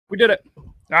We did it. All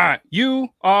right. You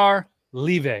are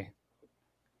Live.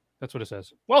 That's what it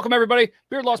says. Welcome, everybody.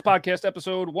 Beard Loss Podcast,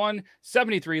 episode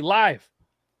 173, live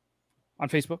on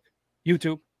Facebook,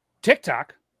 YouTube,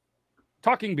 TikTok,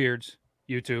 Talking Beards,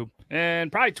 YouTube, and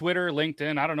probably Twitter,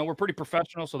 LinkedIn. I don't know. We're pretty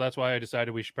professional, so that's why I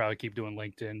decided we should probably keep doing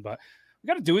LinkedIn. But we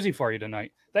got a doozy for you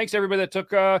tonight. Thanks, everybody that took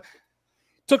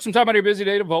some time out of your busy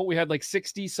day to vote. We had like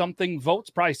 60-something votes,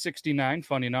 probably 69,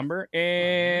 funny number.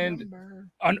 And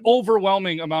an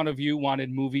overwhelming amount of you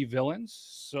wanted movie villains.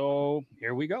 So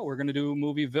here we go. We're going to do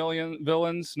movie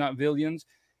villains, not villains.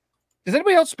 Does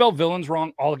anybody else spell villains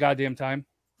wrong all the goddamn time?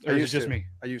 Or is it just me?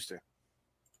 I used to.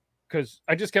 Because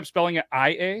I just kept spelling it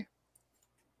IA.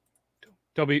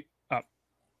 Toby, up.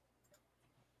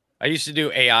 I used to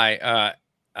do AINS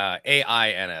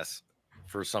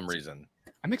for some reason.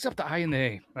 I mix up the I and the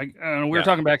A. Like, we were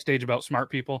talking backstage about smart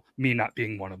people, me not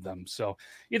being one of them. So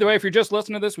either way, if you're just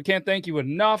listening to this, we can't thank you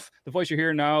enough. The voice you're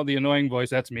hearing now, the annoying voice,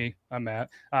 that's me. I'm Matt.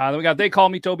 Then we got They Call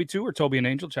Me Toby 2 or Toby and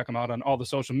Angel. Check them out on all the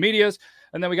social medias.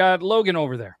 And then we got Logan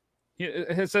over there.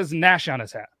 It says Nash on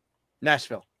his hat.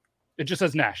 Nashville. It just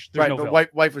says Nash. There's no but Ville.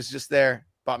 wife was just there,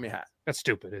 bought me a hat. That's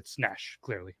stupid. It's Nash,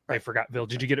 clearly. They forgot Ville.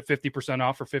 Did you get it 50%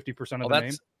 off for 50% of the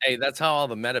name? Hey, that's how all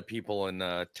the meta people in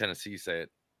Tennessee say it.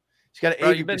 She got Bro,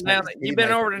 you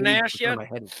been over to Nash yet? My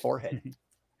head and forehead.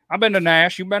 I've been to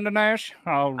Nash. You been to Nash?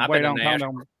 Oh, I've way been to Nash.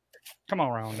 downtown. Come on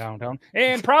around downtown.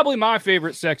 And probably my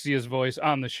favorite, sexiest voice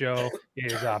on the show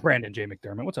is Brandon J.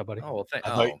 McDermott. What's up, buddy? Oh,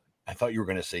 I thought you were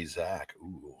going to say Zach.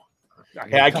 Ooh. Okay,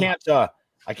 Hey, I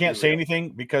can't say anything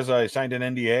because I signed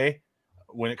an NDA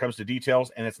when it comes to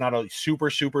details, and it's not a super,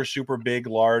 super, super big,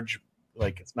 large,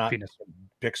 like it's not Penis.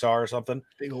 Pixar or something.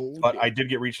 Big old But I did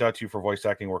get reached out to you for voice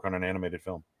acting work on an animated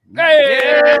film.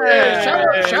 Hey!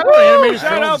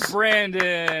 Shout out, films.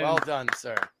 Brandon. Well done,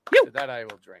 sir. That I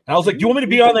will drink. And I was like, "Do you want me to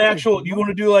be on the actual? Do you want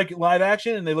to do like live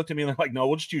action?" And they looked at me and they're like, "No,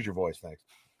 we'll just use your voice, thanks."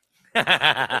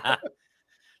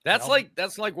 that's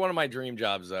like one of my dream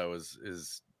jobs though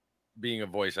is being a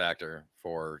voice actor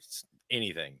for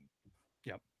anything.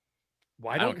 Yep.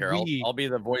 Why I don't care. we... I'll be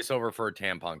the voiceover for a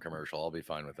tampon commercial. I'll be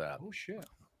fine with that. Oh shit.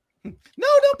 No,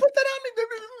 don't put that on me.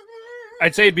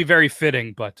 I'd say it'd be very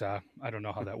fitting, but I don't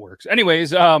know how that works.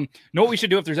 Anyways, know what we should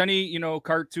do if there's any,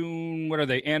 cartoon, what are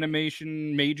they,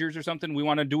 animation majors or something? We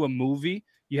want to do a movie.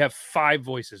 You have 5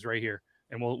 voices right here,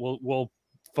 and we'll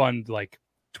fund like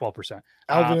 12%.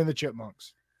 Alvin and the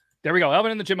Chipmunks. There we go.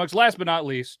 Alvin and the Chipmunks. Last but not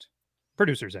least,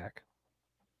 producer Zach.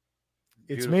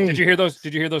 It's Beautiful. me. Did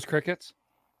you hear those crickets?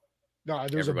 No,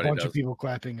 there's Everybody a bunch does. of people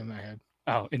clapping in my head.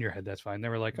 Oh, in your head, that's fine. They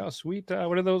were like, "Oh, sweet.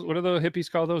 What are those? What do the hippies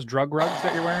call those? Drug rugs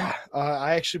that you're wearing?"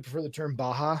 I actually prefer the term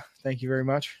Baja. Thank you very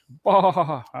much. Oh,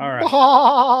 all right.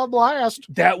 Baja Blast.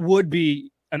 That would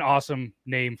be an awesome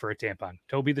name for a tampon.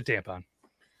 Toby the tampon.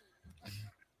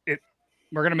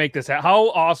 We're gonna make this.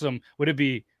 How awesome would it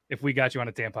be if we got you on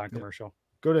a tampon commercial?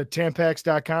 Go to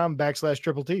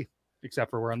tampax.com/T.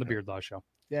 Except for we're on the Beard Law Show.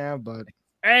 Yeah, but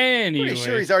Anyway. Pretty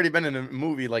sure he's already been in a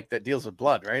movie like that deals with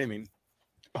blood, right? I mean,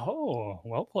 Oh,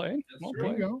 well played. Well there you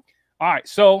played. go. All right,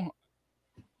 so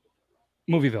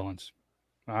movie villains.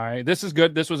 All right, this is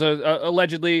good. This was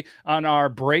allegedly on our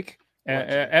break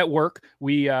at work.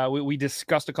 We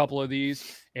discussed a couple of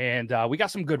these, and we got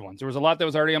some good ones. There was a lot that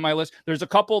was already on my list. There's a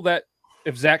couple that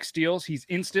if Zach steals, he's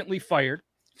instantly fired.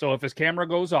 So if his camera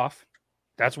goes off,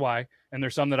 that's why. And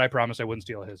there's some that I promised I wouldn't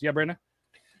steal his. Yeah, Brandon?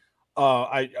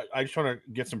 I just want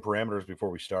to get some parameters before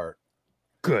we start.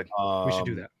 Good. We should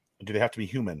do that. Do they have to be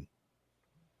human?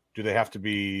 Do they have to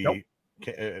be? Nope.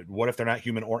 What if they're not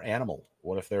human or animal?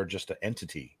 What if they're just an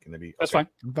entity? Can they be? That's okay. fine.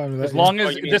 I'm fine with that. As long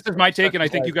as you mean this is my take, and I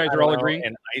think you guys are all agreeing.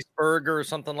 An iceberg or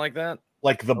something like that.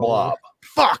 Like the blob.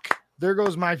 Fuck. There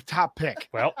goes my top pick.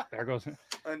 Well, there goes.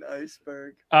 an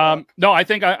iceberg. No, I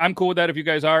think I'm cool with that if you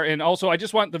guys are. And also, I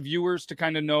just want the viewers to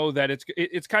kind of know that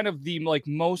it's kind of the like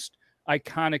most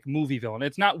iconic movie villain.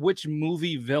 It's not which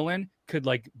movie villain could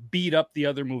like beat up the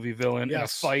other movie villain in a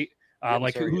Yes. fight.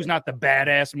 Like who's not the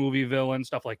badass movie villain,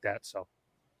 stuff like that. So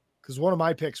Because one of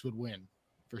my picks would win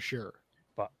for sure.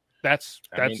 that's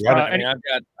I mean,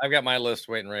 I've got my list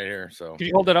waiting right here. So can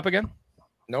you hold that up again?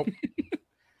 nope.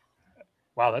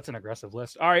 Wow, that's an aggressive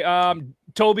list. All right,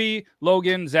 Toby,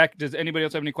 Logan, Zach, does anybody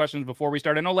else have any questions before we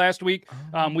start? I know last week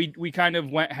we kind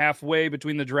of went halfway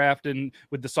between the draft and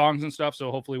with the songs and stuff,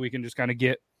 so hopefully we can just kind of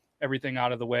get everything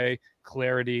out of the way,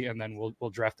 clarity, and then we'll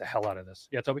draft the hell out of this.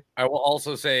 Yeah, Toby? I will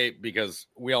also say, because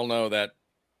we all know that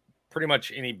pretty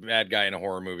much any bad guy in a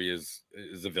horror movie is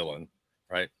a villain,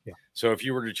 right? Yeah. So if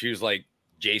you were to choose like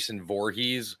Jason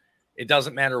Voorhees, it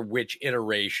doesn't matter which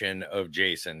iteration of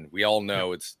Jason. We all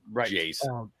know it's Right.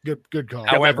 Jason. Good call.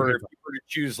 However, if you were to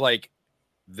choose like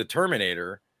the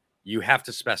Terminator, you have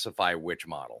to specify which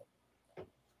model.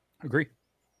 Agree.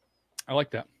 I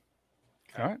like that.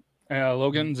 All right.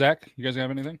 Logan, Zach, you guys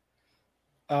have anything?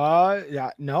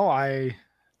 Yeah, no, I'm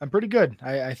pretty good.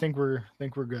 I think we're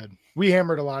good. We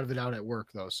hammered a lot of it out at work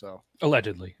though, so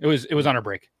Allegedly. It was on our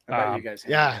break. I bet you guys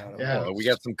yeah, handled it. yeah. We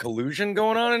got some collusion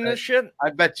going on in this shit. I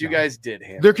bet you No. guys did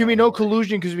handle there can be it. no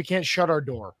collusion because we can't shut our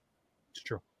door. It's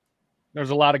true.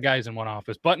 There's a lot of guys in one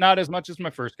office, but not as much as my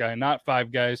first guy, not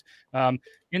 5 guys.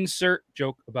 Insert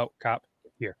joke about cop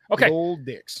here. Okay. Old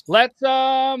dicks. Let's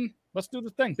do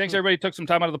the thing. Thanks everybody took some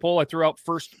time out of the poll. I threw out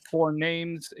first 4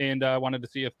 names and wanted to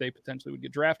see if they potentially would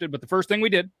get drafted. But the first thing we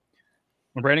did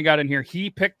when Brandon got in here, he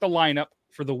picked the lineup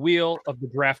for the wheel of the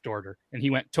draft order, and he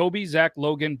went Toby, Zach,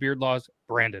 Logan, Beardlaws,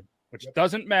 Brandon, which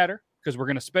doesn't matter because we're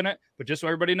gonna spin it. But just so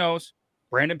everybody knows,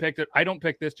 Brandon picked it. I don't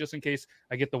pick this just in case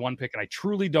I get the 1 pick, and I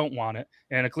truly don't want it.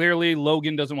 And clearly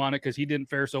Logan doesn't want it because he didn't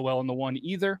fare so well in the 1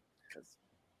 either.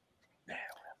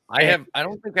 I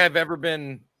don't think I've ever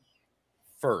been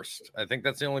first. I think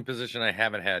that's the only position I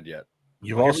haven't had yet.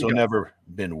 You've Here we also go. never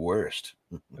been worst.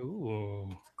 Ooh.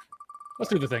 Let's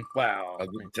do the thing. Wow.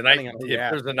 Tonight, Depending on who if you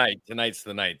ask. there's a night, tonight's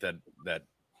the night that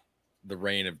the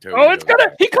reign of Toby. Oh, it's goes.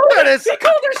 gonna. He called There it. it is. He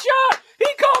called his shot. He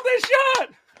called his shot.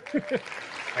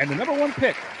 And the number 1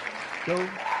 pick goes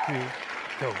to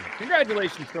Toby.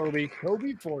 Congratulations, Toby.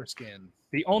 Toby Foreskin.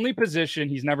 The only position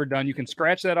he's never done. You can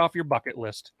scratch that off your bucket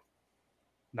list.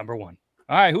 Number 1.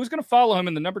 All right, who's going to follow him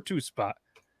in the number 2 spot?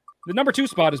 The number 2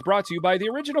 spot is brought to you by the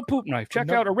Original Poop Knife. Check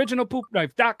out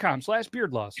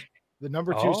originalpoopknife.com/beardlaws. The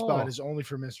number 2 Oh. spot is only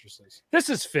for mistresses. This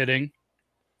is fitting.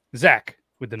 Zach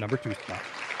with the number 2 spot.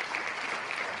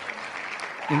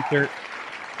 Insert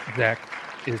Zach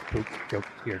is poop joke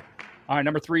here. All right,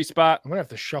 number 3 spot. I'm gonna have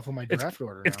to shuffle my draft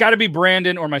order. It's now. got to be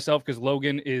Brandon or myself because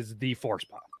Logan is the 4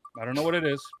 spot. I don't know what it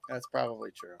is. That's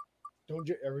probably true.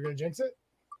 Are we gonna jinx it?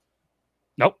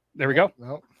 Nope. There we go.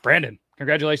 No. Brandon,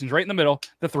 congratulations. Right in the middle,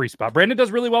 the 3 spot. Brandon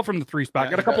does really well from the 3 spot.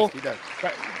 Yeah, Got a he couple. does, He does.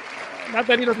 Not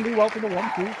that he doesn't do well from the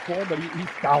 1, 2, 4, but he's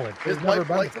solid. His There's never wife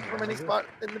been likes him before, from any has it? spot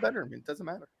in the bedroom. It doesn't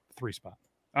matter. 3 spot.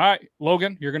 All right,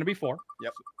 Logan, you're going to be 4.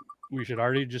 Yep. We should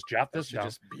already just jot That this should down.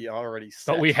 just be already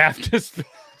set. But we have to.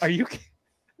 Are you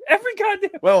every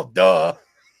goddamn Well, duh.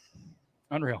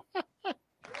 unreal? I didn't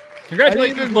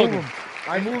Congratulations, even move Logan. him.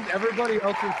 I moved everybody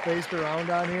else's face around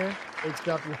on here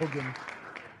except Logan.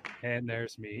 And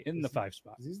there's me in the 5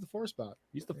 spot. 'Cause he's the 4 spot.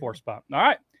 He's the 4 spot. All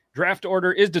right. Draft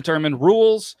order is determined.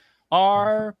 Rules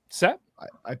are set.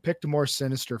 I picked a more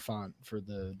sinister font for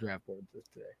the draft board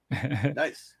today. And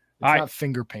Nice. It's All right. not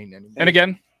finger paint anymore.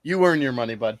 again, You earn your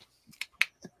money, bud.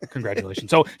 congratulations.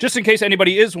 So, just in case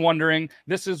anybody is wondering,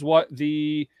 this is what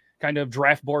the kind of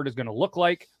draft board is going to look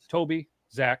like. Toby,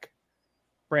 Zach,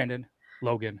 Brandon,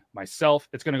 Logan, myself.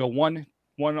 It's going to go one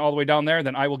all the way down there.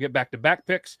 Then I will get back-to-back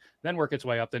picks, then work its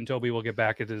way up. Then Toby will get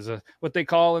back. It is what they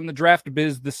call in the draft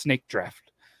biz the snake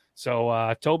draft.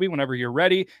 So, Toby, whenever you're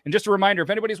ready. And just a reminder, if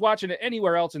anybody's watching it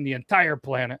anywhere else in the entire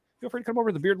planet, feel free to come over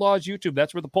to the Beard Laws YouTube.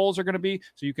 That's where the polls are going to be.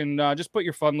 So you can just put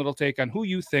your fun little take on who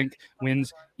you think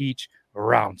wins each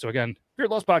round. So again, Beard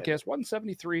Laws Podcast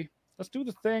 173. Let's do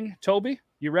the thing. Toby,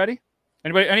 you ready?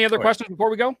 Anybody? Any other Sure. questions before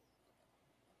we go?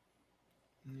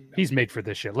 He's made for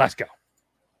this shit. Let's go.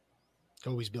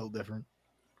 Toby's built different.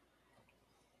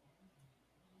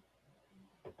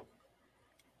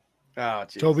 Oh,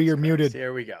 Jesus Toby, you're Christ. muted.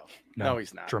 Here we go. No,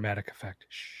 he's not. Dramatic effect.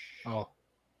 Shh. Oh,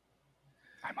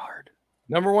 I'm hard.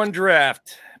 Number 1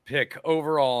 draft pick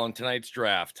overall in tonight's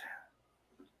draft.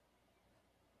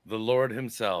 The Lord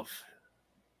himself,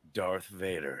 Darth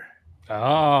Vader. Oh,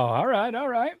 all right. All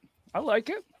right. I like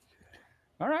it.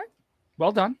 All right.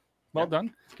 Well done. Well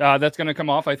done. That's going to come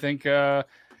off, I think,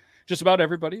 just about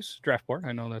everybody's draft board.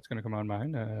 I know that's going to come on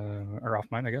mine, or off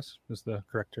mine, I guess is the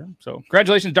correct term. So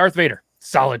congratulations, Darth Vader.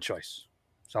 Solid choice.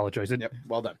 Solid choice. Yep.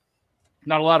 Well done.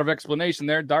 Not a lot of explanation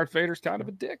there. Darth Vader's kind of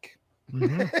a dick.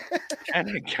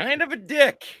 mhm. Kind of a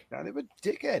dick. Kind of a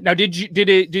dickhead. Now,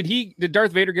 did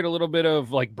Darth Vader get a little bit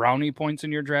of like brownie points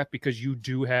in your draft because you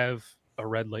do have a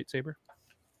red lightsaber?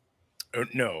 Oh,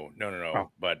 no. Oh.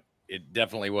 But it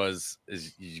definitely was,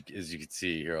 as you can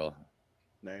see here.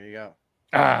 There you go.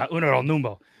 Uno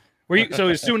numbo. So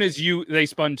as soon as they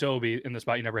spun Toby in the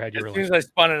spot you never had, you As soon as realized. I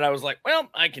spun it, I was like, well,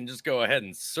 I can just go ahead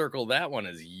and circle that one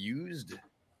as used.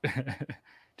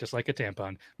 Just like a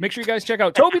tampon. Make sure you guys check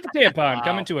out Toby the Tampon Wow.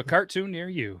 coming to a cartoon near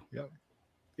you.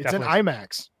 It's an Definitely.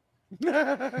 IMAX.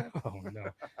 Oh no!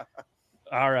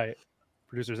 All right,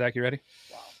 producer Zach, you ready?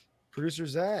 Producer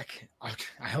Zach. I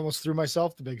almost threw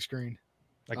myself the big screen.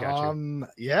 I got you.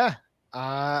 Yeah.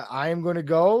 I am going to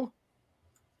go.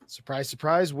 Surprise,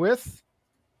 surprise with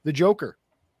the Joker.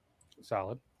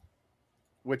 Solid.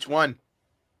 Which one?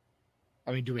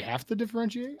 I mean, do we have to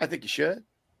differentiate? I think you should.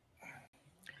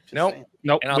 Just Nope. saying.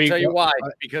 Nope. And I'll tell you why,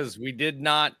 because we did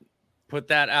not put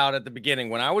that out at the beginning.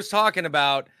 When I was talking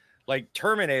about like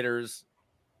Terminators,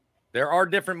 there are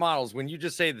different models. When you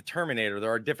just say the Terminator,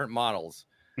 there are different models.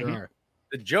 There are.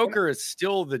 The Joker is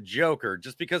still the Joker.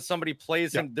 Just because somebody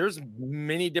plays him, there's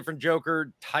many different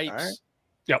Joker types.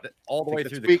 Yep. All the way It's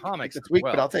through the weak. comics. It's as weak,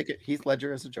 well. but I'll take it. Heath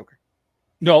Ledger as a Joker.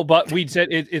 No, but we said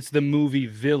it's the movie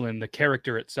villain, the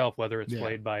character itself, whether it's Yeah.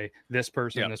 played by this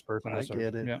person, this person, I this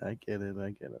get it. Yeah. I get it. I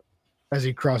get it. As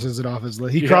he crosses it off his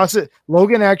list, he Yeah. crossed it.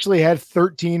 Logan actually had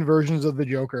 13 versions of the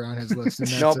Joker on his list, and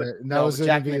that's No, but, it. And that no, was but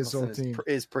going Jack to be his Nicholson whole team.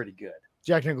 is pretty good.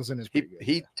 Jack Nicholson is He pretty good.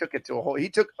 he took it to a whole. He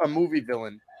took a movie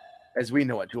villain, as we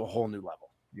know it, to a whole new level.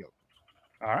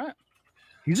 All right.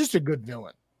 He's just a good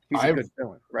villain. He's a good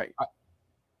villain, right?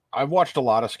 I've watched a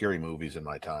lot of scary movies in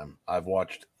my time. I've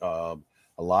watched a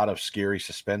lot of scary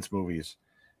suspense movies,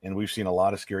 and we've seen a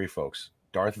lot of scary folks.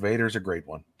 Darth Vader's a great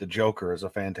one. The Joker is a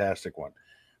fantastic one.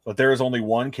 But there is only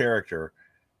one character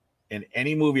in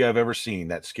any movie I've ever seen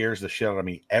that scares the shit out of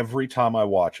me every time I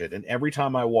watch it. And every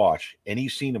time I watch any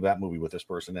scene of that movie with this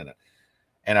person in it.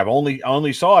 And I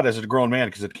only saw it as a grown man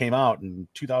because it came out in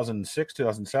 2006,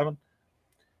 2007.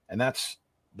 And that's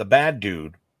the bad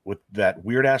dude with that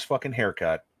weird ass fucking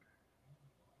haircut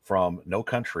from No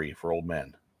Country for Old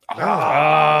Men. Fuck,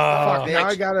 Ah. now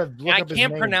I gotta look I up his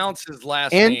can't name. pronounce his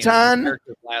last Anton? name.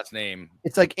 Character's last name.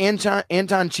 It's like Anton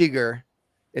Chigurh.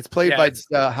 It's played Yeah, by it's-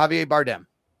 Javier Bardem.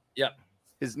 Yep.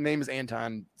 His name is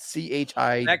Anton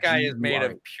CHI. That guy is made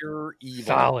of pure evil.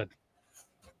 Solid.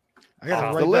 I gotta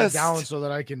Off write the that list. down so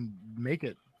that I can make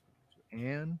it.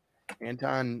 And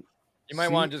Anton. You might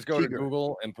want to just go to Chigurh.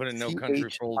 Google and put in No Country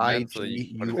for Old Men so that you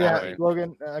can put it Yeah, that yeah, way.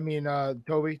 Logan. I mean,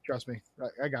 Toby, trust me,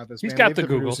 I got this. He's man. got Leave the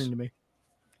Googles. producing to me.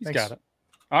 He's Thanks. got it.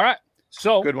 All right.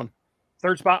 So Good one.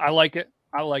 third spot. I like it.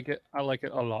 I like it. I like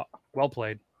it a lot. Well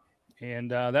played.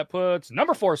 And that puts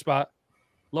number 4 spot,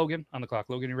 Logan, on the clock.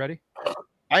 Logan, you ready?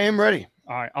 I am ready.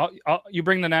 All right. You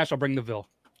bring the Nash. I'll bring the Ville.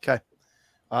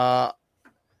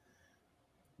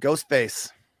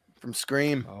 Ghostface from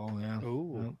Scream. Oh yeah.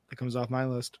 Ooh. Well, it comes off my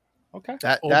list. Okay.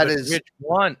 That Oh, that but is which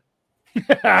one?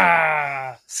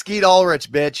 Skeet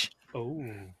Ulrich, bitch. Oh.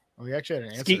 Oh, we actually had an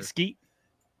answer. Skeet, skeet.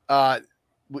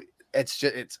 It's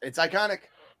just it's iconic.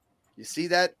 You see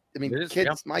that? I mean, It is, kids,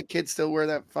 yeah. my kids still wear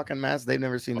that fucking mask. They've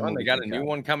never seen the Well, movie. they got a new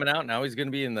one coming out. Now he's gonna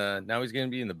be in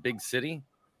the big city,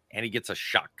 and he gets a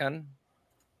shotgun.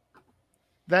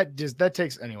 That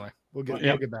takes anyway. We'll get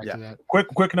back Yeah. to that.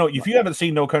 Quick note: if you haven't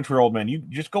seen No Country for Old Men, you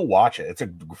just go watch it. It's a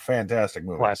fantastic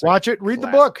movie. Classic. Watch it. Read the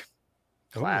Classic. book.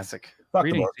 Classic. Fuck the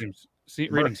Reading book. seems.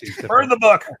 Reading seems Burn different. the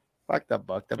book. Fuck the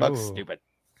book. The book's Ooh. stupid.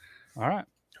 All right.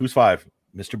 Who's 5?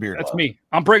 Mr. Beard. That's me.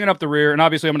 I'm bringing up the rear, and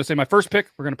obviously I'm going to say my first pick.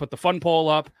 We're going to put the fun poll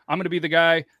up. I'm going to be the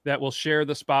guy that will share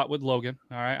the spot with Logan.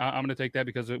 All right, I'm going to take that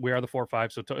because we are the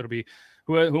 4-5. So it'll be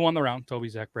who won the round? Toby,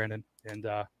 Zach, Brandon, and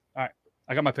all right.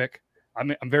 I got my pick.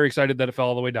 I'm very excited that it fell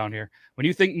all the way down here. When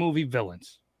you think movie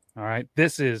villains, all right,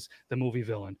 this is the movie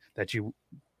villain that you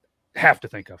have to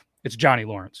think of. It's Johnny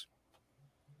Lawrence.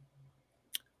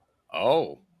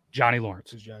 Oh, Johnny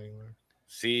Lawrence. This is Johnny Lawrence.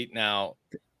 see now,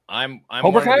 I'm Cobra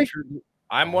one of Kai? the true,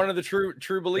 I'm one of the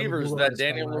true believers Google that it,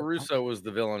 Daniel spell it. LaRusso was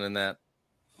the villain in that.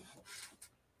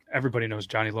 Everybody knows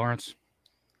Johnny Lawrence.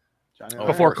 Johnny Oh,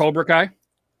 Before Lawrence. Cobra Kai.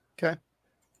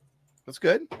 That's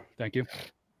good. Thank you.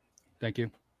 Thank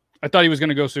you. I thought he was going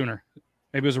to go sooner.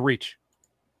 Maybe it was a reach,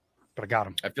 but I got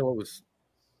him. I feel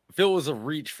it was a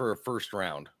reach for a first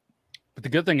round. But the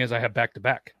good thing is I have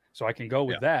back-to-back, so I can go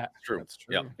with that. True. That's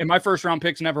true. Yeah. And my first round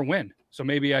picks never win. So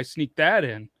maybe I sneak that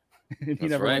in. And he That's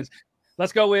never right. wins.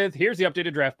 Let's go with here's the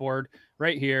updated draft board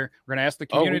right here. We're gonna ask the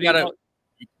Oh, we community. gotta.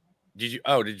 Did you?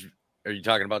 Are you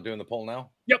talking about doing the poll now?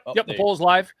 Yep, Oh, the there you poll's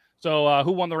live. So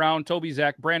who won the round? Toby,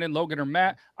 Zach, Brandon, Logan, or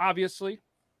Matt? Obviously,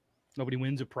 nobody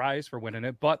wins a prize for winning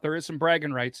it, but there is some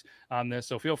bragging rights on this.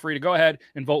 So feel free to go ahead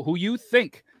and vote who you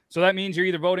think. So that means you're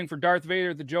either voting for Darth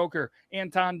Vader, the Joker,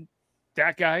 Anton,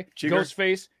 that guy, Chigurh.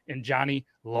 Ghostface, and Johnny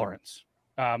Lawrence.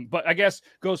 But I guess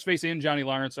Ghostface and Johnny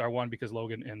Lawrence are one because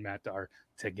Logan and Matt are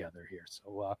together here.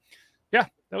 So yeah,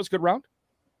 that was a good round.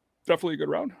 Definitely a good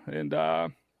round. And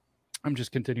I'm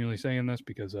just continually saying this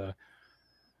because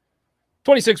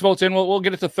 26 votes in. We'll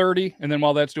get it to 30, and then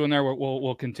while that's doing there,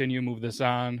 we'll continue move this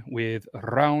on with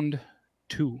round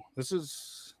 2. This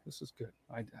is good.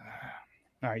 All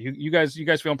right, you guys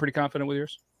feeling pretty confident with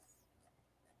yours?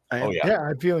 Oh yeah. Yeah,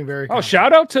 I'm feeling very. Oh, confident.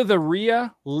 shout out to the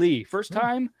Rhea Lee, first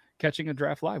time catching a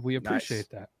draft live. We appreciate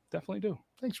that. Definitely do.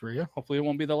 Thanks, Rhea. Hopefully, it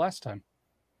won't be the last time.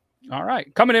 All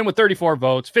right, coming in with 34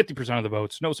 votes, 50% of the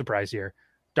votes. No surprise here.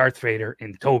 Darth Vader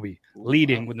and Toby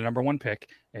leading with the number 1 pick,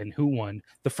 and who won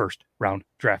the first round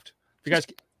draft. If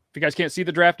you guys can't see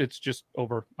the draft, it's just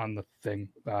over on the thing.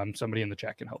 Somebody in the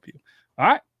chat can help you. All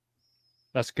right,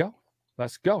 let's go.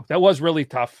 That was really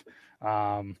tough.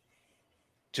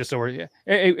 Just so we're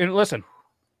hey, and listen,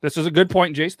 this is a good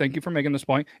point, Jace. Thank you for making this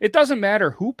point. It doesn't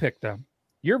matter who picked them.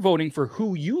 You're voting for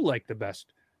who you like the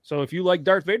best. So if you like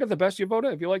Darth Vader the best, you vote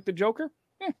it. If you like the Joker,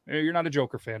 you're not a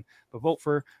Joker fan, but vote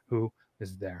for who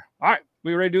is there. All right,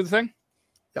 we ready to do the thing?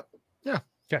 Yep. Yeah.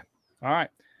 Okay. All right.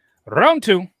 Round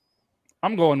 2.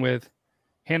 I'm going with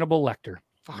Hannibal Lecter.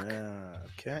 Fuck.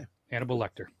 Okay. Hannibal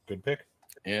Lecter. Good pick.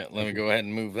 Yeah, let me go ahead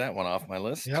and move that one off my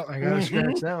list. Yep, I gotta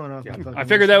scratch that one off. Yeah. my fucking I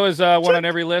figured list. that was one on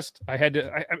every list. I had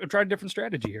to. I tried a different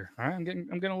strategy here. All right, I'm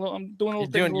doing a little.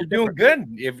 You're doing good.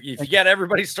 If you got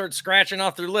everybody start scratching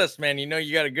off their list, man, you know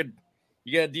you got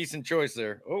a decent choice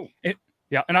there. Oh,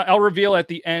 Yeah, and I'll reveal at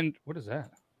the end. What is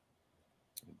that?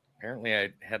 apparently I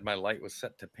had my light was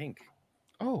set to pink.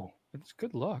 Oh, it's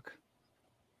good luck.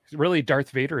 It's really Darth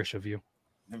Vader-ish of you.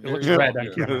 It looks Very red well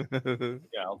on good. camera.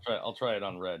 Yeah, I'll try it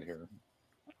on red here.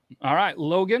 All right,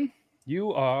 Logan,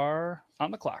 you are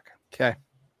on the clock. Okay.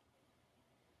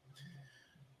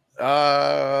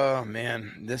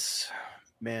 Man, this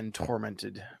man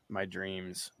tormented my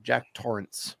dreams. Jack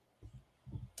Torrance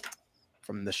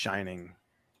from The Shining.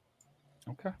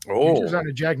 Okay. You're just on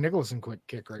a Jack Nicholson quick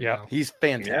kick right Yeah. now. He's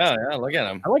fantastic. Yeah, look at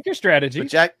him. I like your strategy.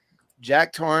 But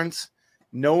Jack Torrance,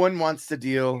 no one wants to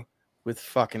deal with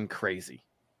fucking crazy.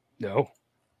 No,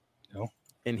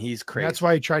 And he's And crazy. that's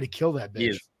why he tried to kill that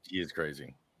bitch. He is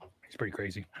crazy. he's pretty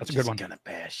crazy. That's a Just good one. gonna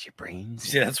bash your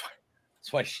brains. Yeah, that's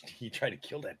why he tried to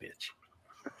kill that bitch.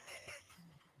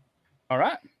 All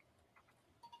right.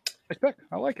 Nice pick.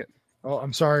 I like it. Oh,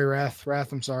 I'm sorry, Wrath.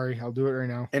 I'm sorry. I'll do it right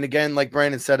now. And again, like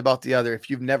Brandon said about the other,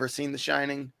 if you've never seen The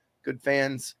Shining, good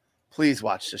fans, please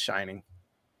watch The Shining.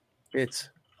 It's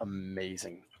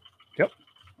amazing.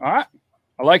 All right.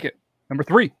 I like it. Number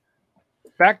 3.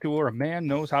 Back to where a man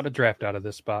knows how to draft out of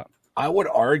this spot. I would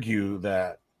argue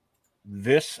that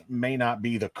this may not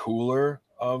be the cooler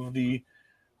of the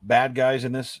bad guys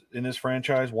in this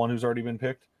franchise, one who's already been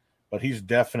picked, but he's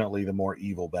definitely the more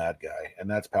evil bad guy, and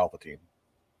that's Palpatine.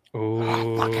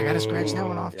 Oh, fuck. I got to scratch that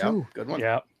one off, Yep, too. good one.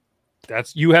 Yeah.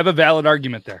 You have a valid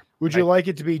argument there. Would you like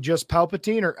it to be just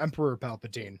Palpatine or Emperor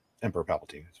Palpatine? Emperor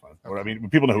Palpatine is fine. I mean,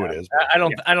 people know who it is. I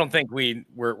don't think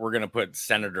we're gonna put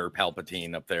Senator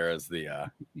Palpatine up there as the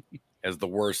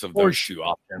worst of Or those two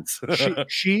options.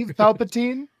 Sheev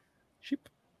Palpatine? Sheep.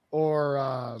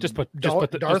 Or Just put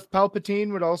Darth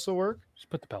Palpatine would also work.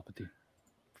 Just put the Palpatine.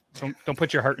 Don't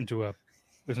put your heart into a.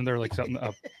 Isn't there like something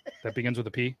that begins with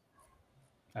a P?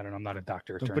 I don't know. I'm not a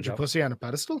doctor. Don't put your pussy on a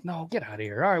pedestal. No, get out of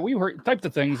here. All right, we heard. Type the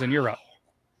things and you're up.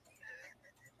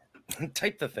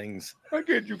 Type the things. Why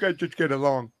can't you guys just get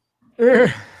along?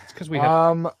 It's because we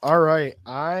have. All right.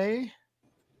 Oh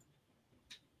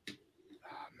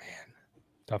man.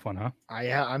 Tough one, huh?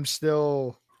 I'm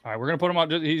still. All right, we're gonna put him on.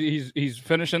 He's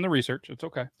finishing the research. It's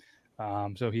okay.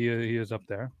 So he is up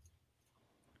there.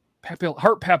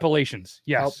 Heart palpitations.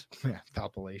 Yes,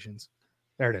 Palpitations.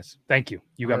 there it is. Thank you.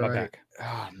 You got All my right. back.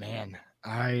 Oh man.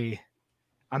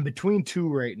 I'm between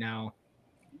two right now.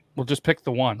 We'll just pick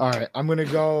the one. All right. I'm gonna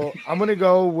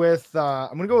go with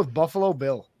Buffalo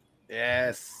Bill.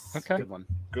 Yes. Okay. Good one.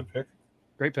 Good pick.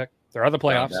 Great pick. They're other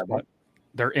playoffs, bad one. but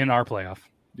they're in our playoff.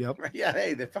 Yep. Yeah,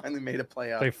 hey, they finally made a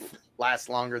playoff last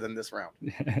longer than this round.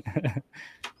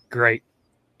 Great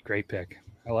pick.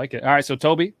 I like it. All right, so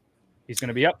Toby, he's going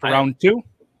to be up for I- round 2.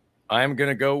 I'm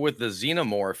gonna go with the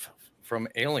Xenomorph from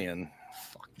Alien.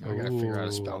 I gotta figure out how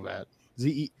to spell that.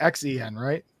 Xen,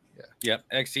 right? Yep,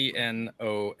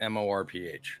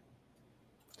 Xenomorph,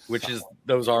 which is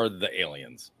those are the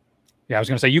aliens. Yeah, I was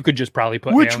going to say you could just probably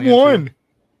put Which Alien too. one?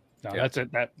 No, Yeah. that's it.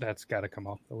 That's got to come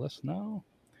off the list. No,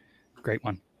 great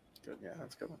one. Good. Yeah,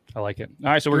 that's a good one. I like it.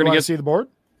 All right, so We're we're gonna gonna see the board.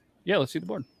 Yeah, let's see the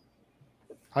board.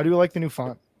 How do you like the new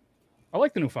font? I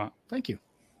like the new font. Thank you.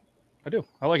 I do.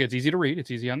 I like it. It's easy to read. It's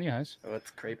easy on the eyes. Oh,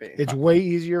 it's creepy. It's way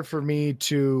easier for me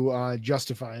to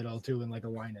justify it all too and like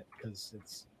align it because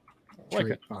it's Like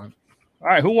straight it. font. All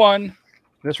right, who won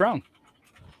this round?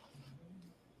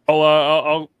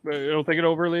 I don't think it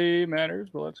overly matters,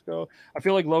 but let's go. I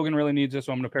feel like Logan really needs this,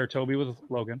 so I'm going to pair Toby with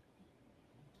Logan.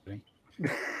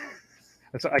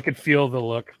 I could feel the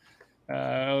look.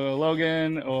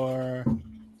 Logan or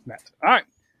Matt. All right,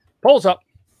 polls up.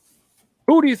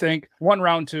 Who do you think won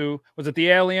round 2? Was it the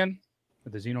alien,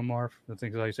 or the xenomorph? I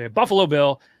think that's how you say it. Buffalo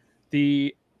Bill,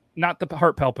 not the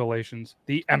heart palpitations,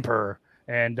 the Emperor,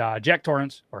 and Jack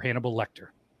Torrance or Hannibal Lecter.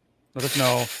 Let us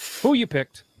know who you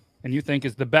picked and you think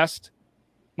is the best,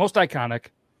 most iconic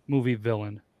movie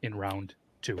villain in round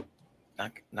 2?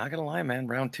 Not gonna lie, man.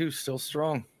 Round 2 still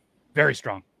strong. Very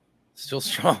strong. Still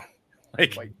strong.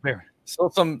 Like Very.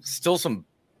 still some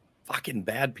fucking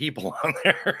bad people on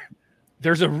there.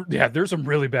 There's some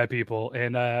really bad people,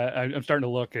 and I'm starting to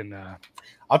look, and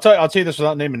I'll tell you this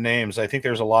without naming names. I think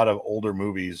there's a lot of older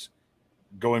movies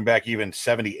going back even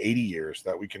 70, 80 years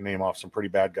that we can name off some pretty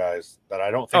bad guys that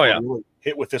I don't think will really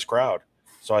hit with this crowd.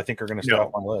 So I think are going to stay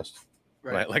off my list.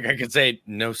 Right. Like I could say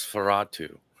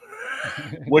Nosferatu.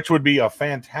 Which would be a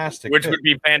fantastic Would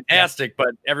be fantastic,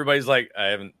 but everybody's like, I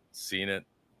haven't seen it.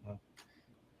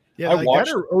 Yeah, I like watched-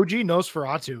 that or OG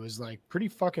Nosferatu is like pretty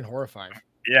fucking horrifying.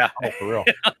 Yeah. Oh, for real.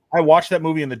 I watched that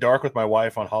movie in the dark with my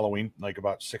wife on Halloween like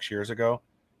about 6 years ago.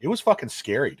 It was fucking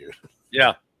scary, dude.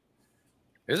 Yeah.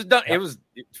 It was done. It was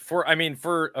for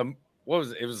what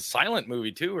was it? It was a silent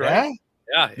movie too, right?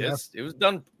 Yeah. It was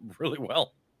done really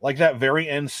well. Like that very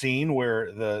end scene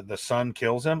where the son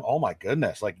kills him. Oh my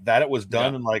goodness. Like that it was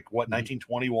done in like what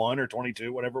 1921 or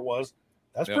 22, whatever it was.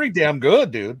 That's pretty damn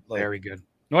good, dude. Like, very good.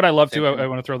 You know what I love too? I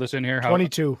want to throw this in here.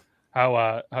 22.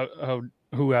 How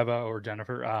whoever or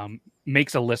Jennifer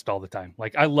makes a list all the time.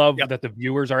 Like I love that the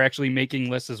viewers are actually making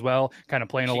lists as well, kind of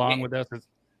playing along with us.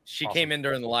 She came in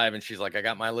during the live and she's like, I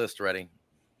got my list ready.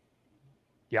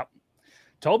 Yep.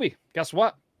 Toby, guess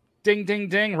what? Ding, ding,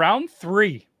 ding. Round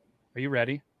 3. Are you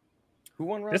ready? Who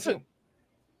won round 2? Who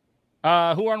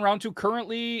on round 2?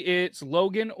 Currently, it's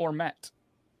Logan or Matt.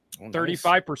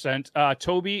 35%.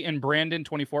 Toby and Brandon,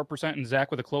 24%, and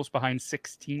Zach with a close behind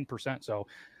 16%. So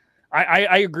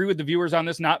I agree with the viewers on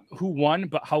this, not who won,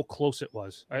 but how close it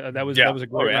was. That was a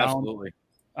great round. Absolutely.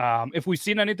 If we've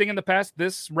seen anything in the past,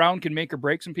 this round can make or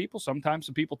break some people. Sometimes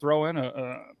some people throw in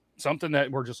something that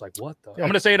we're just like, what the? Yeah. I'm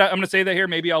gonna say that here.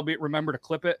 Maybe I'll remember to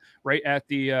clip it right at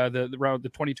the round, the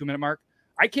 22-minute mark.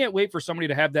 I can't wait for somebody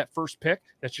to have that first pick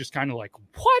that's just kind of like,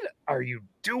 what are you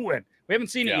doing? We haven't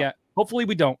seen it yet. Hopefully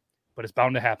we don't, but it's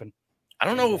bound to happen. I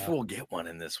don't know if we'll get one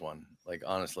in this one. Like,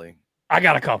 honestly. I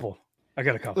got a couple.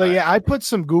 Well, yeah, I put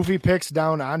some goofy picks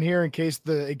down on here in case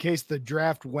the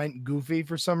draft went goofy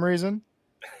for some reason.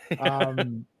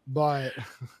 But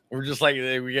we're just like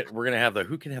we're gonna have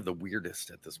who can have the weirdest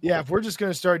at this point. Yeah, if we're just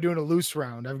gonna start doing a loose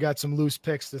round, I've got some loose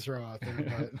picks to throw out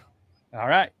there. But. All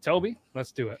right, Toby,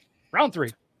 let's do it. Round 3.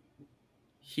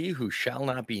 He who shall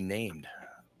not be named,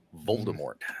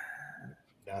 Voldemort.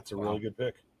 That's a really good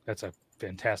pick. That's a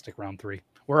fantastic round 3.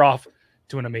 We're off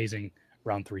to an amazing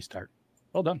round 3 start.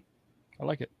 Well done. I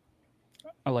like it.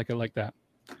 I like it like that.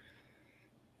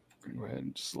 Go ahead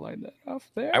and slide that off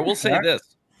there. I will say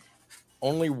this.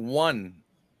 Only one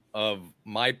of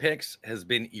my picks has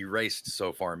been erased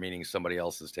so far, meaning somebody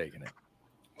else has taken it.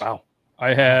 Wow.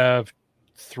 I have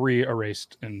 3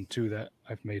 erased and 2 that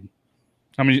I've made.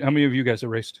 How many of you guys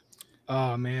erased?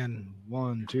 Oh man.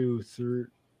 1, 2, 3,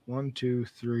 1, 2,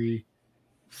 3,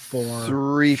 4,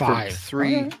 3 5.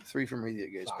 Three from either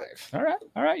you guys pick.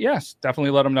 All right. Yes,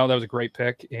 definitely let them know that was a great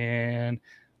pick, and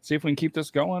see if we can keep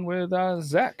this going with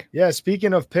Zach. Yeah,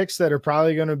 speaking of picks that are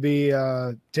probably going to be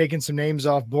taking some names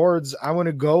off boards, I want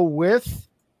to go with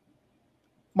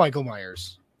Michael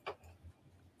Myers.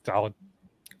 Solid.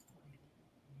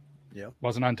 Yeah,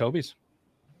 wasn't on Toby's.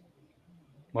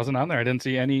 Wasn't on there. I didn't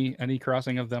see any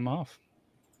crossing of them off.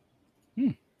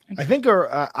 I think,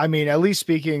 I mean, at least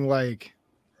speaking like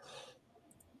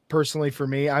personally for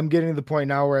me, I'm getting to the point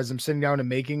now where as I'm sitting down and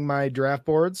making my draft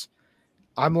boards,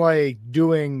 I'm like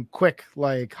doing quick,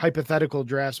 like hypothetical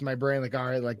drafts in my brain. Like, all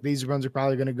right, like these ones are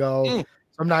probably going to go. So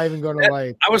I'm not even going to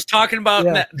like. I was talking about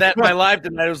that in my live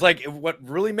tonight. I was like, what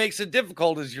really makes it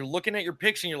difficult is you're looking at your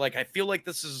picks and you're like, I feel like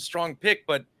this is a strong pick,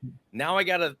 but now I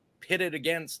got to pit it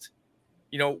against,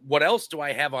 what else do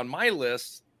I have on my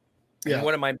list? Yeah. And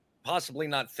what am I possibly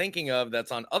not thinking of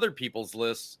that's on other people's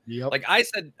lists? Yep. Like I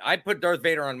said, I put Darth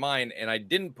Vader on mine and I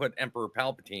didn't put Emperor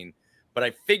Palpatine, but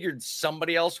I figured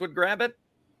somebody else would grab it.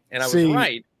 And I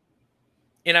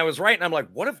was right. And I'm like,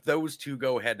 what if those two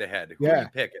go head to head? Who do you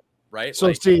pick it? Right.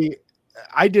 So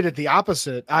I did it the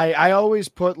opposite. I always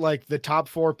put like the top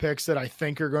 4 picks that I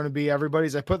think are going to be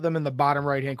everybody's. I put them in the bottom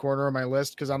right-hand corner of my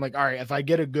list. Cause I'm like, all right, if I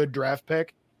get a good draft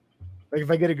pick, like if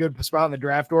I get a good spot in the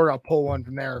draft order, I'll pull one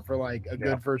from there for like a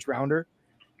good first rounder.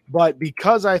 But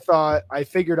because I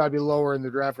figured I'd be lower in the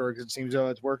draft order because it seems though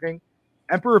it's working.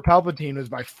 Emperor Palpatine was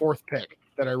my 4th pick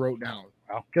that I wrote down.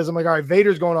 Because I'm like, all right,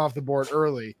 Vader's going off the board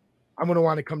early. I'm going to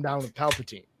want to come down with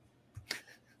Palpatine.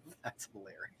 That's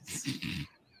hilarious.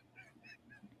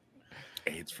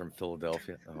 AIDS from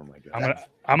Philadelphia. Oh my god!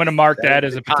 I'm gonna mark that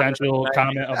as a potential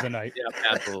comment of the night.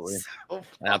 Yeah, absolutely,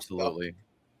 absolutely.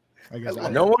 I guess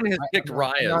no one has picked I'm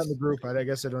Reyes. not in the group. I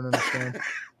guess I don't understand.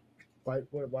 Why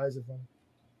is it funny?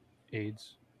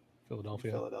 AIDS,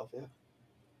 Philadelphia. Philadelphia.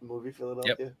 Movie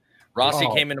Philadelphia. Rossi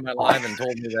Oh. came into my live and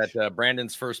told me that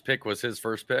Brandon's first pick was his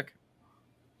first pick.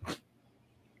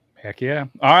 Heck yeah.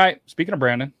 All right. Speaking of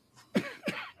Brandon,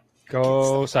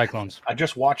 go Cyclones. I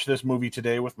just watched this movie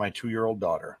today with my 2-year-old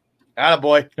daughter,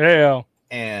 Attaboy. Yeah.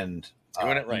 and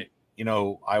Doing it right. You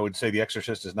know, I would say The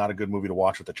Exorcist is not a good movie to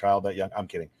watch with a child that young. I'm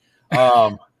kidding.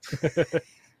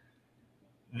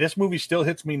 This movie still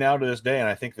hits me now to this day, and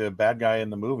I think the bad guy in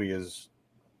the movie is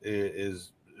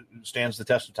stands the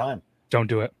test of time. Don't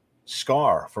do it.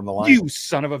 Scar from The Lion. You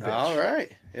son of a bitch. All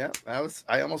right. Yeah,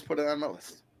 I almost put it on my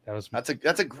list. That's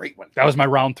a great one. That was my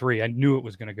round 3. I knew it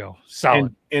was going to go.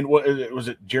 Solid. And what was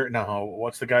it? No,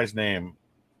 what's the guy's name?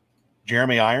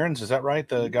 Jeremy Irons, is that right?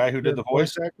 The guy who did the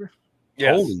voice actor.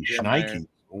 Yes. Holy shnikey!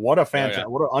 What a fantastic,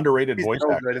 what an underrated He's voice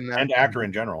so actor good in that. and actor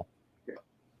in general.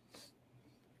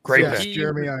 Great Yes, pick.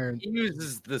 Jeremy Irons. He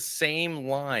uses the same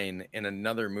line in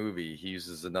another movie. He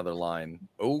uses another line.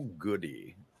 Oh,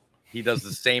 goody. He does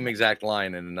the same exact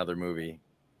line in another movie.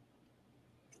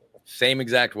 Same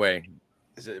exact way.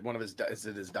 Is it one of his? Is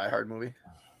it his Die Hard movie?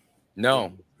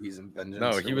 No, He's in Vengeance.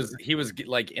 no, or he was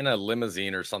like in a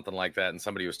limousine or something like that, and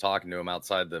somebody was talking to him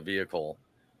outside the vehicle.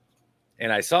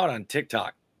 And I saw it on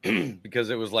TikTok because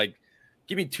it was like,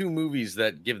 give me 2 movies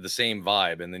that give the same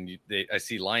vibe, and then I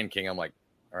see Lion King. I'm like,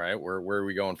 all right, where are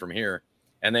we going from here?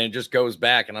 And then it just goes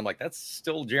back, and I'm like, that's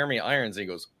still Jeremy Irons. And he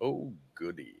goes, oh,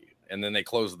 goody. And then they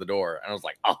close the door, and I was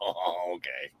like, oh,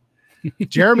 okay.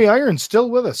 Jeremy Irons still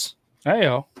with us. Hey,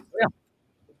 yo. Yeah.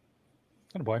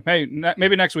 Oh boy. Hey,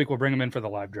 maybe next week we'll bring him in for the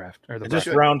live draft. Or the Just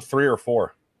draft. round 3 or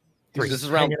 4. This is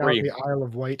round Hanging out 3. in the Isle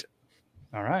of Wight.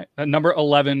 All right. Number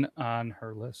 11 on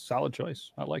her list. Solid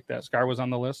choice. I like that. Scar was on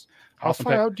the list. How Awesome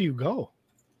far pick. out do you go?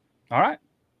 All right.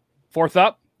 4th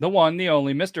up, the one, the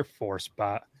only, Mr. 4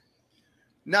 Spot.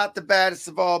 Not the baddest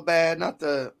of all bad, not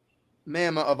the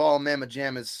mama of all mama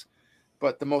jammas,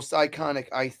 but the most iconic,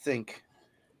 I think,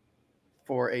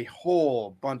 for a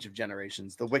whole bunch of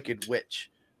generations, the Wicked Witch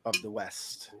of the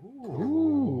West.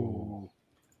 Ooh.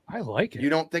 I like it. You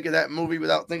don't think of that movie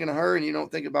without thinking of her, and you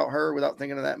don't think about her without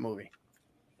thinking of that movie.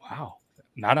 Wow.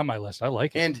 Not on my list. I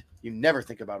like it. And you never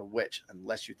think about a witch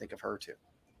unless you think of her too.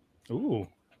 Ooh.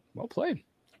 Well played.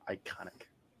 Iconic.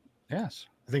 Yes.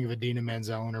 I think of Adina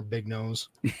Menzel and her big nose.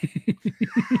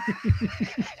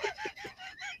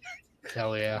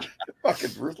 Hell yeah. Fucking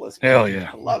ruthless. Hell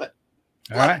yeah. I love it.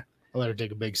 All right. I'll let her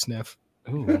take a big sniff.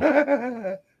 Ooh.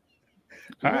 Let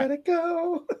All right. it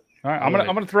go. All right, I'm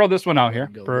gonna throw this one out here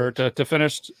Go for to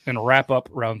finish and wrap up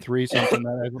round 3. Something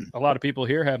that a lot of people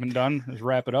here haven't done is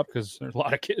wrap it up because there's a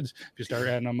lot of kids if you start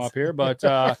adding them up here. But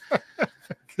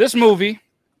this movie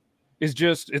is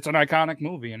it's an iconic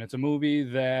movie, and it's a movie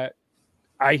that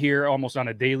I hear almost on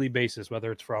a daily basis,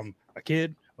 whether it's from a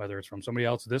kid, whether it's from somebody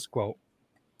else. This quote: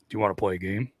 "Do you want to play a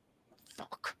game?"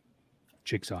 Fuck.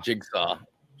 Jigsaw. Jigsaw.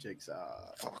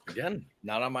 Fuck. Again,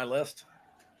 not on my list.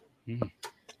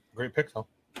 Great pick, though.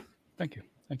 Thank you.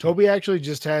 Thank you. Toby actually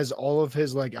just has all of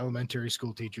his like elementary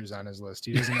school teachers on his list.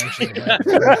 He doesn't actually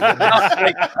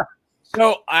have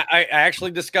So I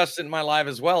actually discussed it in my live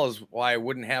as well as why I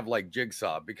wouldn't have like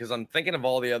Jigsaw, because I'm thinking of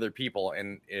all the other people,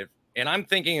 and I'm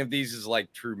thinking of these as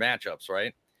like true matchups,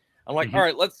 right? I'm like, Mhm. all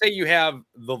right, let's say you have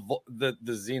the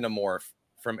xenomorph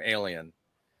from Alien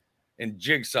and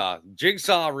Jigsaw.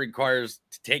 Jigsaw requires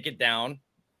to take it down,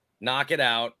 knock it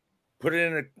out, put it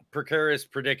in a precarious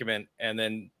predicament, and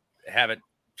then have it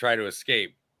try to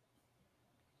escape.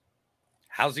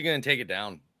 How's he going to take it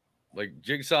down? Like,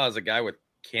 Jigsaw is a guy with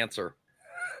cancer.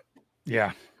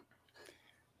 Yeah.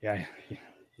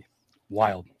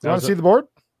 Wild. You want to see the board?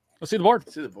 Let's see the board.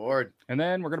 To the board. And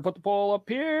then we're going to put the poll up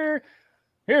here.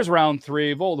 Here's round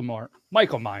 3. Voldemort,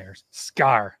 Michael Myers,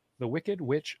 Scar, the Wicked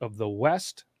Witch of the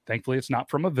West. Thankfully, it's not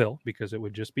from a Ville because it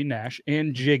would just be Nash,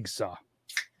 and Jigsaw.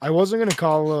 I wasn't going to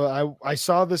call. I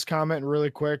saw this comment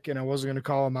really quick, and I wasn't going to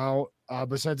call him out.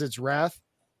 But since it's Wrath,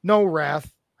 no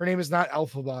Wrath. Her name is not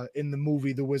Elphaba in the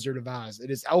movie The Wizard of Oz.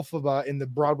 It is Elphaba in the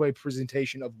Broadway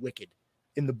presentation of Wicked,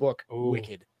 in the book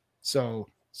Wicked. So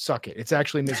suck it. It's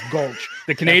actually Miss Gulch.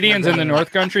 The Canadians in the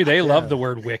North Country, they love the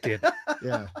word wicked.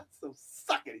 Yeah, So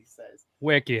suck it, he says.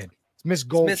 Wicked. it's Miss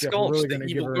Gulch. Miss if I'm Gulch, really the going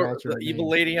to give her an evil, alternate the evil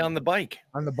name. lady on the bike.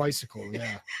 On the bicycle.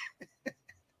 Yeah,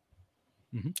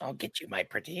 I'll get you, my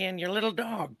pretty, and your little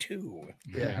dog, too.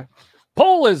 yeah.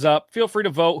 Poll is up. Feel free to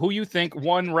vote who you think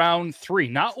won round 3.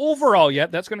 Not overall yet.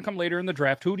 That's going to come later in the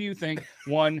draft. Who do you think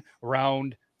won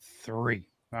round 3?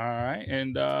 All right.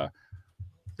 And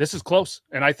this is close.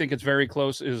 And I think it's very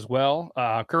close as well.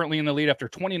 Currently in the lead after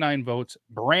 29 votes,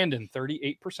 Brandon,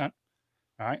 38%. All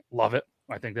right. Love it.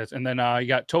 I think that's, and then you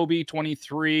got Toby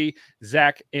 23,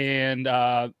 Zach and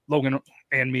Logan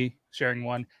and me sharing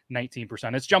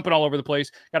 19%. It's jumping all over the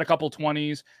place. Got a couple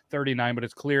 20s, 39, but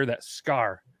it's clear that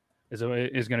Scar is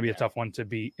going to be a tough one to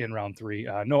beat in round 3.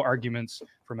 No arguments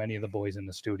from any of the boys in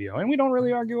the studio, and we don't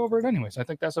really argue over it anyways. I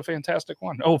think that's a fantastic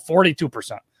one.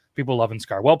 42%. People loving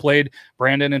Scar. Well played,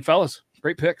 Brandon and fellas.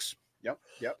 Great picks. Yep.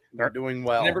 They're doing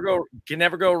well. Can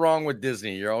never go wrong with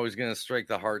Disney. You're always going to strike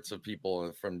the hearts of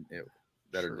people from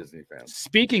that are Disney fans.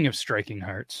 Speaking of striking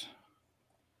hearts,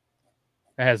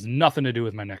 it has nothing to do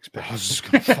with my next pick. I was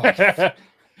just gonna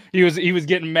he was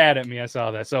getting mad at me. I saw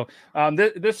that. So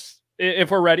this, if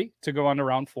we're ready to go on to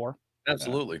round 4.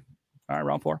 Absolutely. All right,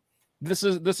 round 4. This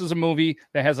is a movie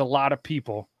that has a lot of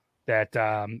people that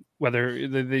whether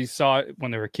they saw it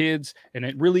when they were kids, and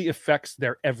it really affects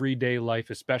their everyday life,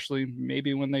 especially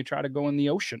maybe when they try to go in the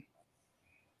ocean.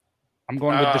 I'm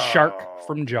going with the shark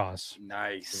from Jaws.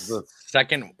 Nice. The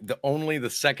second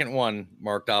one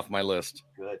marked off my list.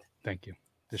 Good. Thank you.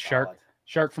 The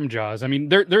shark from Jaws. I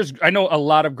mean, I know a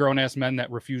lot of grown ass men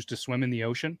that refuse to swim in the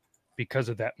ocean because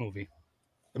of that movie.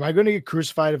 Am I going to get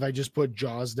crucified if I just put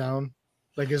Jaws down?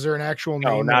 Like, is there an actual name?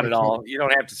 No, not at all. You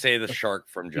don't have to say the shark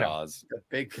from Jaws. The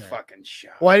big fucking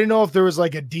shark. Well, I didn't know if there was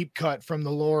like a deep cut from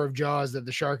the lore of Jaws that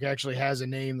the shark actually has a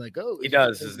name. Like, he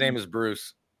does. His name is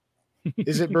Bruce.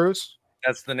 Is it Bruce?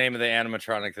 That's the name of the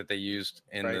animatronic that they used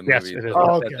in the movie. Yes, it is.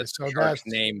 Oh, okay. The So shark's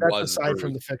name that's was aside Bruce.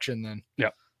 from the fiction then.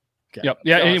 Yep. Okay. Yep.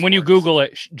 Yeah. Jaws And when you works. Google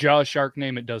it, Jaws shark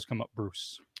name, it does come up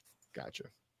Bruce. Gotcha.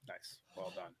 Nice.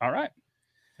 Well done. All right.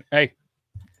 Hey,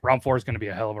 round 4 is going to be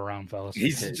a hell of a round, fellas.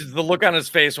 He's just the look on his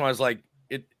face when I was like,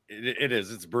 it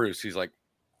is. It's Bruce. He's like,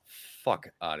 fuck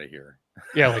out of here.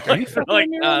 Yeah. Like, are you Like, like,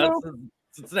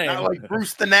 that's its name. Not like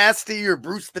Bruce the Nasty or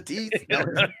Bruce the Teeth. No,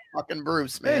 it's fucking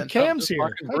Bruce, man. Hey, Cam's here.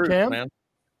 Fucking Hi, Bruce, Cam. man.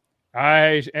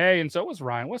 Hey, and so was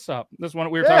Ryan. What's up? This one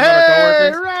we were talking about our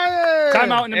coworkers. Ryan!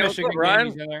 Time out in the Hey, what's Michigan up, Ryan?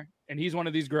 game, he's in there, and he's one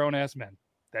of these grown ass men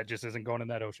that just isn't going in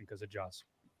that ocean because of Jaws.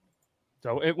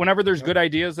 So whenever there's good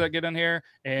ideas that get in here,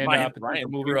 and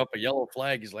Ryan moved up a yellow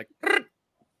flag. He's like,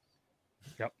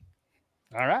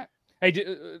 all right.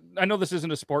 Hey, I know this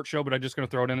isn't a sports show, but I'm just going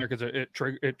to throw it in there because it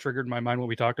triggered my mind what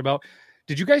we talked about.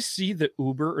 Did you guys see the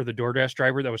Uber or the DoorDash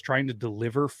driver that was trying to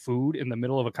deliver food in the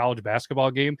middle of a college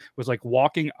basketball game? Was like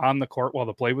walking on the court while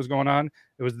the play was going on.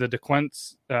 It was the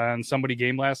DeQuince and somebody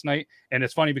game last night. And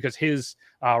it's funny because his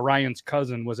Ryan's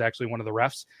cousin was actually one of the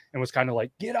refs and was kind of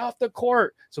like, get off the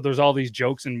court. So there's all these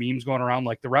jokes and memes going around.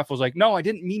 Like the ref was like, no, I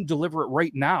didn't mean deliver it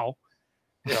right now.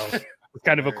 So it's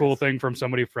kind of a cool thing from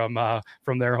somebody from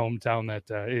their hometown that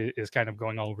is kind of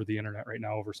going all over the internet right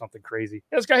now over something crazy.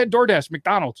 Yeah, this guy had DoorDash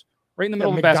McDonald's right in the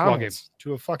middle of a basketball game.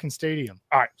 To a fucking stadium.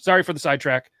 All right. Sorry for the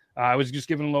sidetrack. I was just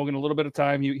giving Logan a little bit of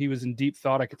time. He was in deep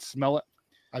thought. I could smell it.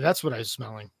 That's what I was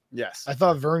smelling. Yes. I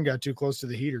thought Vern got too close to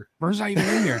the heater. Vern's not even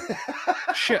in here.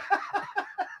 Shit.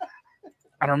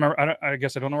 I don't remember. I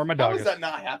guess I don't know where my How dog has is. that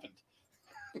not happened?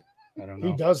 I don't He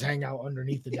know. does hang out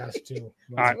underneath the desk too.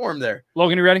 All right. It's warm there.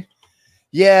 Logan, you ready?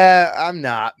 Yeah, I'm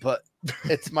not, but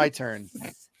it's my turn.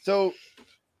 So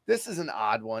this is an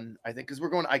odd one, I think, because we're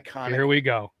going iconic. Here we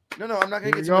go. No, I'm not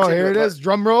Here going to we get too much go. into Here it but- is.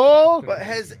 Drum roll. But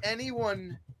has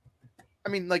anyone, I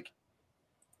mean, like,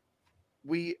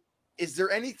 is there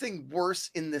anything worse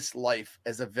in this life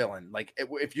as a villain? Like,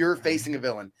 if you're facing a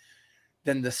villain,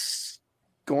 than the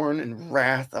scorn and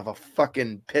wrath of a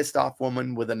fucking pissed off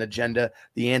woman with an agenda?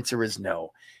 The answer is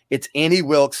no. It's Annie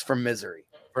Wilkes from Misery.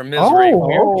 from Misery.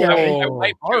 Oh, okay. My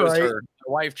wife All chose right. her.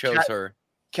 My wife chose her.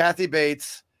 Kathy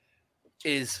Bates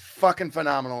is fucking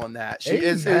phenomenal in that. She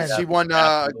Amen. she won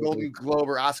Absolutely. Golden Globe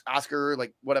or Oscar,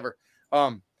 like whatever.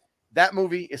 That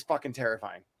movie is fucking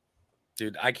terrifying.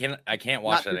 Dude, I can't watch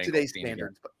Not that to angle today's scene here.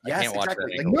 standards, but I yes, can't watch that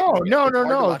exactly. angle. No, it's no, hard no, to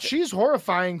no. watch it. She's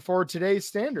horrifying for today's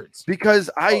standards. Because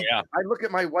I Oh, yeah. I look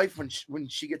at my wife when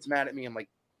she gets mad at me, I'm like,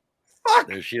 fuck.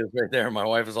 There she is right there. My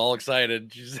wife is all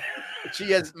excited. She's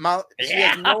She has no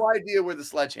idea where the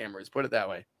sledgehammer is. Put it that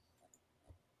way.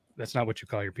 That's not what you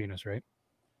call your penis, right?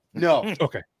 No,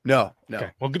 Okay. no. Okay.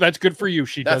 Well, that's good for you.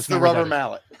 She That's does the know where rubber that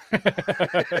mallet.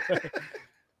 is.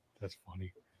 That's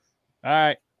funny. All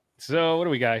right. So what do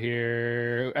we got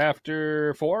here?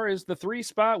 After 4 is the 3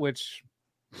 spot, which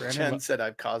Brandon, Jen said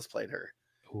I've cosplayed her.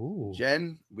 ooh.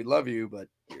 Jen, we love you, but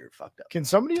you're fucked up. Can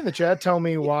somebody in the chat tell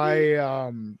me why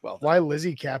Well done. why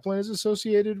Lizzie Kaplan is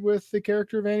associated with the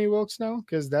character of Annie Wilkes now?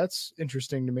 Because that's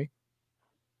interesting to me.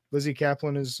 Lizzie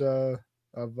Kaplan is of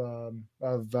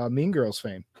Mean Girls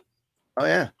fame. Oh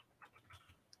yeah.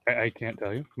 I can't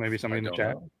tell you. Maybe somebody in the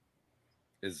chat.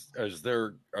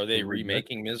 Are they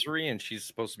remaking Misery and she's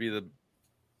supposed to be the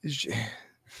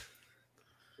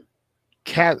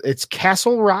It's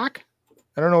Castle Rock.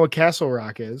 I don't know what Castle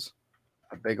Rock is.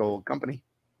 A big old company.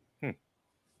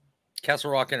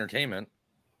 Castle Rock Entertainment.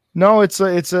 No, it's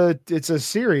a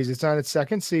series. It's on its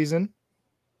second season.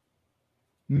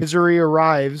 Misery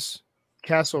arrives.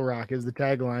 Castle Rock is the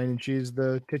tagline, and she's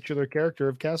the titular character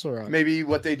of Castle Rock. Maybe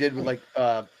what they did with like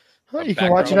Well, you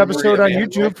can watch an background episode on story,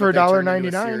 YouTube for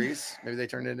 $1.99. Maybe they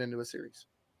turned it into a series.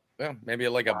 Yeah, maybe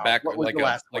like a What was like the a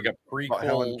last like one? a prequel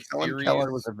Helen series.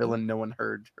 Keller was a villain no one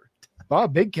heard. Oh,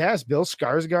 big cast: Bill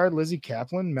Skarsgård, Lizzie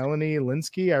Kaplan, Melanie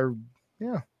Linsky.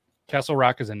 Castle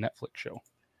Rock is a Netflix show.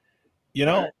 You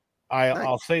know, Nice.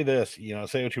 I'll say this. You know,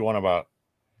 say what you want about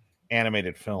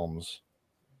animated films.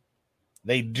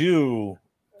 They do,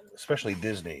 especially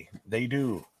Disney. They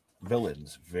do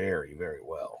villains very, very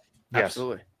well. Yes.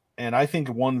 Absolutely. And I think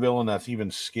one villain that's even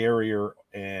scarier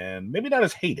and maybe not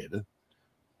as hated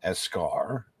as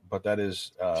Scar, but that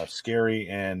is scary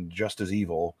and just as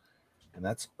evil, and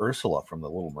that's Ursula from The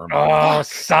Little Mermaid. Oh,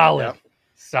 solid. Yep.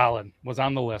 Solid. Was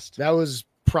on the list. That was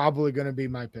probably going to be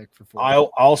my pick for 4.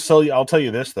 I'll tell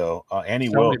you this though, Annie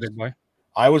Tell me, Wilkes. big boy.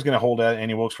 I was going to hold out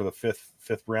Annie Wilkes for the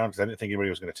fifth round because I didn't think anybody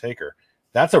was going to take her.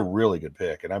 That's a really good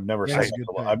pick, and I've never Yeah, said it's a that good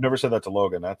to, pick. I've never said that to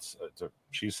Logan.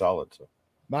 She's solid. So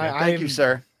Thank you,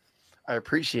 sir. I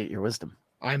appreciate your wisdom.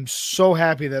 I'm so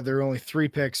happy that there are only 3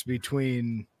 picks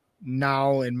between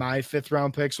now and my 5th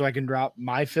round pick, so I can drop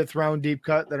my 5th round deep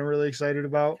cut that I'm really excited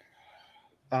about.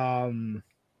 Man,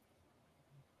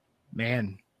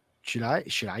 should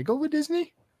I go with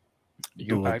Disney?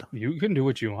 Do it. You can do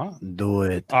what you want. Do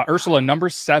it. Ursula, number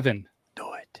 7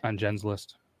 Do it. on Jen's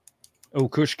list. Oh,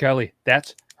 Kush Kelly.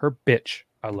 That's her bitch.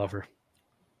 I love her.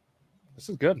 This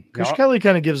is good. Kush Now- Kelly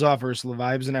kind of gives off Ursula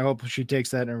vibes, and I hope she takes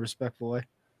that in a respectful way.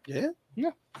 Yeah.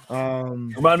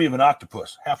 remind me of an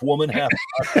octopus, half woman, half.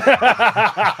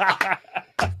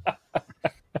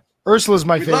 Ursula's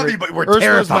my We favorite. love you, but we're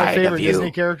Ursula's my terrified favorite of you. Disney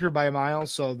character by a mile,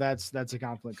 so that's a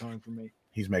compliment coming from me.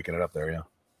 He's making it up there, yeah.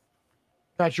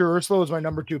 Not sure. Ursula was my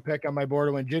number 2 pick on my board.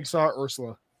 I went Jigsaw,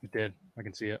 Ursula. It did. I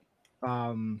can see it.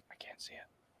 I can't see it.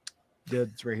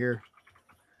 It's right here.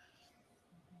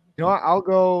 You know what?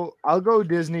 I'll go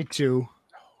Disney too.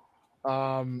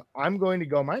 I'm going to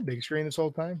go my big screen this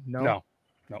whole time. No.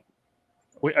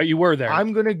 Wait, you were there.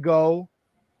 I'm gonna go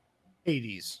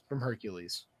Hades from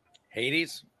Hercules.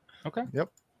 Hades. Okay. Yep.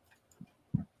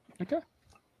 Okay.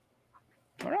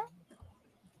 All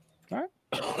right.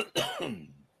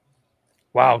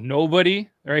 Wow. Nobody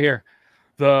right here.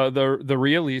 The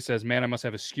Real says, "Man, I must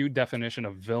have a skewed definition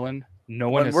of villain." No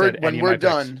one has said any of my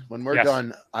picks. When we're Yes.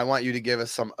 done, I want you to give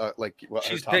us some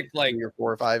She's top picked, like- 3 or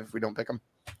 4 or 5 if we don't pick them.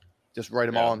 Just write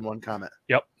them all in one comment.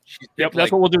 She's Yep, picked,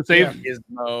 that's what we'll do. Save.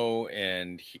 Gizmo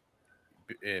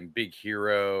and Big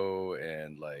Hero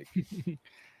and like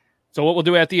So what we'll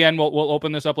do at the end, we'll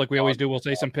open this up like we always do. We'll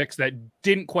say some picks that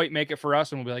didn't quite make it for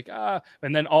us, and we'll be like,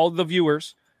 and then all the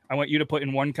viewers, I want you to put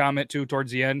in one comment too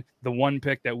towards the end, the one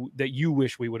pick that you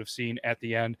wish we would have seen at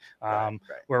the end. Right.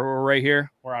 Where we're right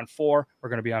here, we're on 4. We're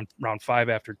going to be on round 5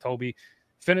 after Toby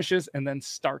finishes and then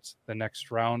starts the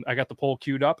next round. I got the poll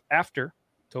queued up after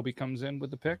Toby comes in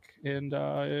with the pick, and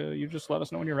you just let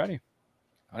us know when you're ready.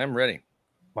 I'm ready.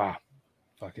 Wow,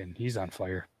 fucking, he's on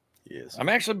fire. Yes. I'm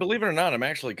actually, believe it or not, I'm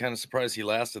actually kind of surprised he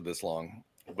lasted this long.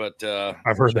 But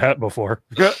I've heard that before.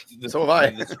 So have I.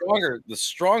 The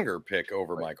stronger pick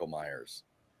over Michael Myers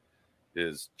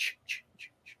is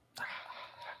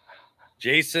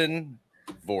Jason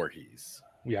Voorhees.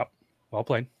 Yep, well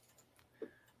played.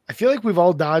 I feel like we've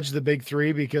all dodged the big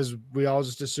 3 because we all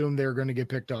just assumed they were going to get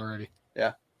picked already.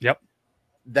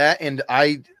 That, and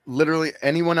I literally,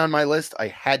 anyone on my list, I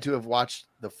had to have watched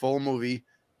the full movie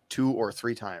 2 or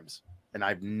 3 times, and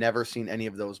I've never seen any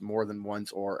of those more than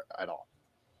once or at all.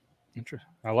 Interesting.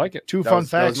 I like it. 2 That fun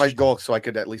was, that facts. was my goal, so I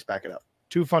could at least back it up.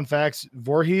 2 fun facts.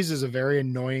 Voorhees is a very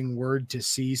annoying word to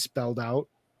see spelled out.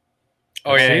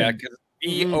 Oh See? yeah, because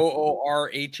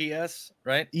Boorhes,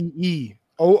 right?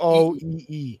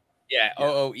 E-E-O-O-E-E. Yeah,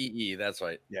 Ooee. That's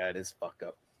right. Yeah, it is fucked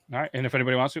up. All right, and if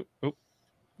anybody wants to,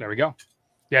 there we go.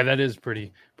 Yeah, that is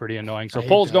pretty annoying. So I hate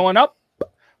polls that. going up.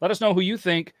 Let us know who you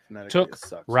think Phonetically, took it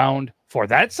sucks. round 4.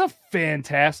 That's a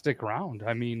fantastic round.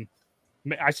 I mean,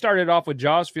 I started off with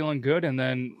Jaws feeling good, and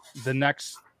then the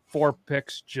next 4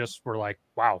 picks just were like,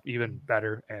 wow, even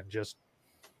better and just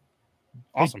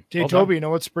awesome. Hey, Well done. Toby, you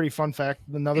know what's a pretty fun fact?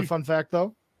 Another fun fact,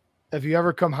 though? If you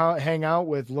ever come hang out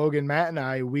with Logan, Matt, and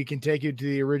I, we can take you to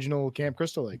the original Camp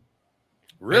Crystal Lake.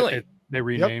 Really? They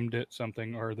renamed it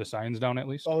something, or the signs down at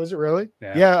least. Oh, is it really?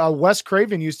 Yeah. Yeah, Wes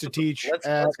Craven used to teach Let's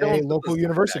at go a and put local this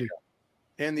university. back up.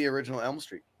 And the original Elm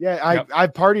Street. Yeah, Yep. I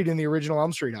partied in the original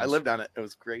Elm Street house. I lived on it. It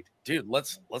was great. Dude,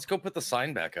 let's go put the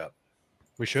sign back up.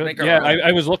 We should. make our Yeah, own.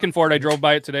 I was looking for it. I drove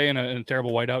by it today in a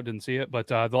terrible whiteout. Didn't see it, but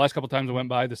the last couple times I went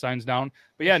by, the sign's down.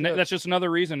 But yeah, that's just another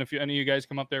reason. If any of you guys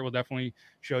come up there, we'll definitely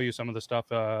show you some of the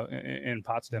stuff in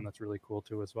Potsdam. That's really cool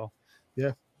too, as well.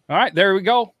 Yeah. All right, there we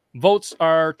go. Votes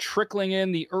are trickling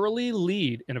in. The early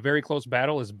lead in a very close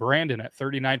battle is Brandon at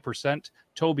 39%,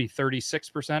 Toby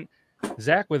 36%,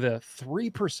 Zach with a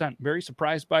 3%. Very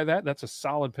surprised by that. That's a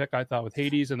solid pick, I thought, with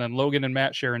Hades, and then Logan and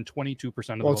Matt sharing 22%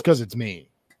 of the Well, it's vote. because it's me.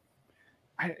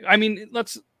 I mean,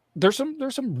 there's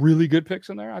some really good picks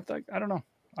in there. I don't know.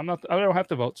 I don't have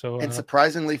to vote. So And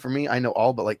surprisingly for me, I know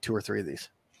all but like 2 or 3 of these.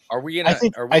 Are we gonna?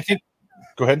 I think.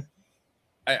 Go ahead.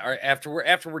 After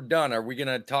we're done, are we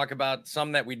gonna talk about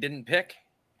some that we didn't pick?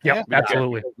 yeah,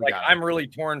 absolutely. Like I'm really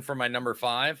torn for my number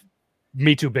 5.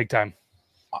 Me too, big time.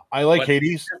 I like But-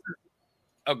 Hades.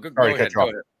 Oh, go Sorry, ahead. cut you off. Go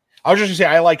ahead. I was just gonna say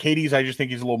I like Hades. I just think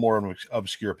he's a little more of an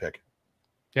obscure pick.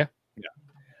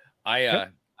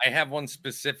 I have one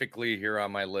specifically here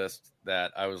on my list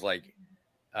that I was like,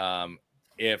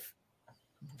 if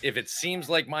it seems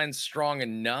like mine's strong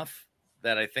enough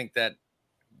that I think that,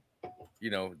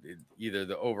 either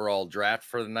the overall draft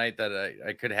for the night that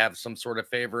I could have some sort of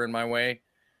favor in my way,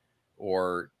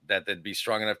 or that'd be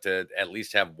strong enough to at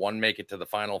least have one make it to the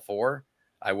final 4,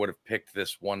 I would have picked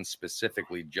this one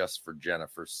specifically just for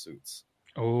Jennifer's suits.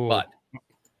 Oh, But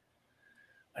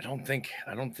I don't think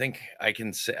I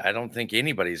can say, I don't think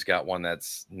anybody's got one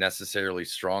that's necessarily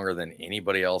stronger than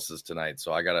anybody else's tonight.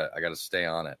 So I gotta stay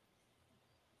on it.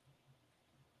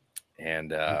 And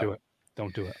don't do it.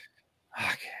 Don't do it.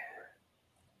 Okay.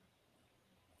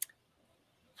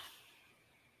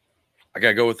 I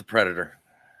gotta go with the Predator.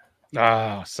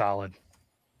 Oh, solid.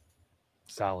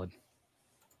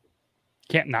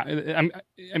 Can't not.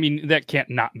 I mean, that can't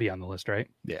not be on the list, right?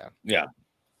 Yeah. Yeah.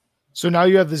 So now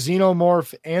you have the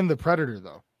Xenomorph and the Predator,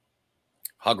 though.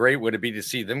 How great would it be to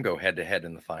see them go head to head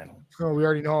in the final? Oh, we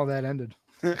already know how that ended.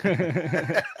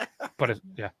 But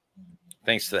yeah,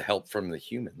 Thanks to the help from the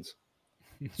humans.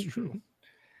 it's true.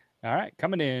 All right,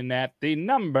 coming in at the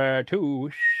number 2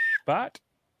 spot,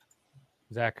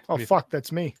 Zach. Oh, fuck,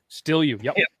 that's me. Still you.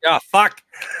 Yep. Yeah, fuck.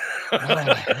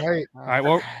 Right. All right.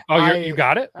 Well, you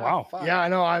got it. Wow. Yeah, I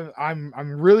know. I'm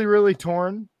really, really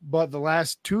torn. But the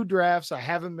last 2 drafts, I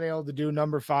haven't been able to do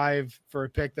number 5 for a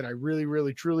pick that I really,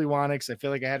 really, truly wanted, because I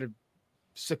feel like I had to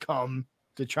succumb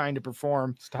to trying to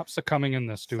perform. Stop succumbing in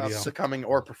the studio. Stop succumbing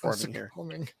or performing here.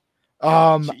 Succumbing.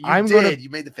 You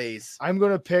made the face. I'm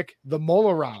gonna pick the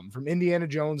Molaram from Indiana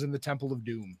Jones and the Temple of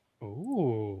Doom.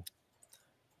 Ooh.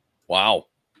 Wow.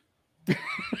 I'm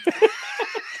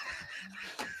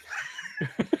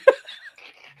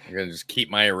gonna just keep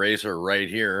my eraser right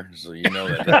here, so you know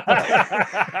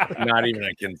that not even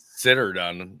a considered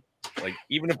on. Like,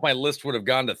 even if my list would have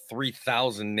gone to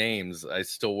 3,000 names, I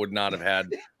still would not have had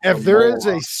If there is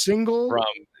a single from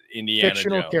Indiana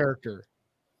fictional Jones. character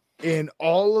in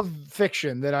all of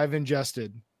fiction that I've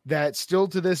ingested that still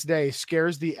to this day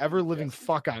scares the ever living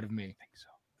fuck out of me,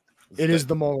 it is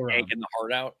the Molaram. Yanking the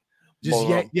heart out. Just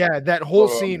yeah, that whole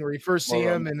scene where you first see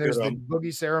him and there's the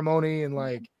boogie ceremony and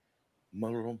like,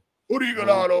 Molaram.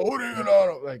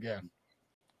 Uriganado, like, yeah.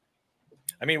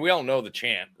 I mean, we all know the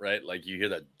chant, right? Like, you hear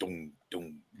that dum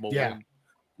dum Molaram, Yeah.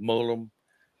 Molaram.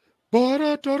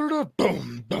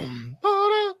 Boom, boom,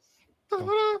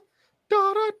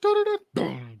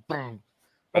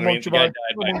 I mean, the guy died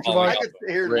by falling I off could sit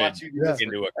here and bridge watch you do Yeah. this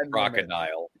into a for 10 minutes.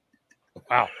 crocodile.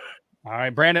 Wow. All right,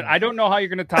 Brandon. I don't know how you're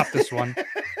going to top this one.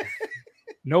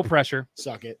 No pressure.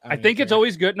 Suck it. I think it's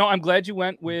always good. No, I'm glad you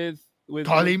went with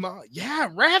Kalima. Yeah,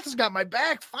 Wrath's got my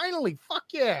back. Finally. Fuck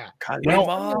yeah. Well,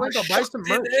 I'm gonna go buy some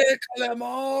merch.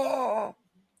 All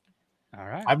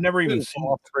right. I've never even seen.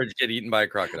 off the bridge get eaten by a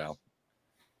crocodile.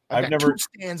 I've got never- 2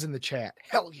 stands in the chat.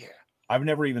 Hell yeah. I've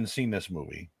never even seen this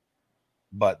movie,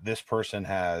 but this person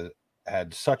has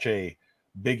had such a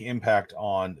big impact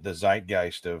on the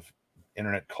zeitgeist of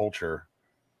internet culture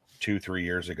 2-3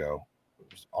 years ago,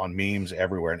 on memes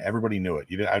everywhere, and everybody knew it.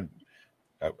 I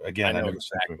I know know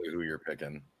exactly who you're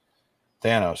picking.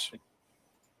 Thanos.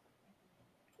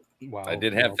 Wow. I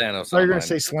did have Thanos. I thought you were on gonna mine.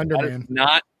 say Slender That is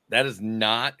Man. that is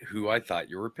not who I thought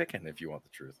you were picking, if you want the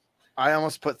truth. I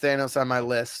almost put Thanos on my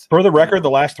list. For the record, the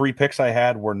last 3 picks I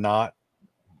had were not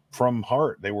from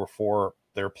heart.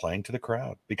 They're playing to the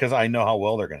crowd because I know how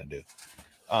well they're going to do.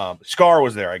 Scar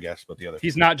was there, I guess, but the other.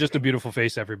 He's not just a beautiful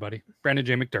face, everybody. Brandon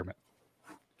J. McDermott.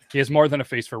 He has more than a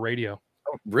face for radio.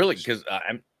 Really? Because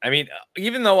I mean,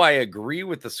 even though I agree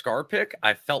with the Scar pick,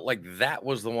 I felt like that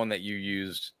was the one that you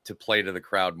used to play to the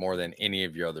crowd more than any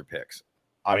of your other picks.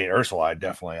 I mean, Ursula,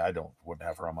 wouldn't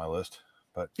have her on my list,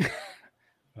 but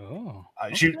Oh.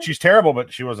 she's terrible,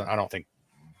 but she wasn't. I don't think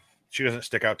She doesn't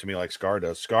stick out to me like Scar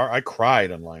does. Scar, I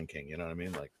cried on Lion King. You know what I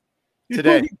mean? Like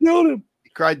Today. killed him.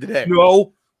 You cried today.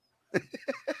 No.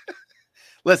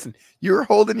 Listen, you're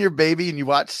holding your baby and you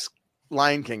watch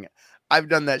Lion King. I've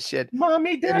done that shit.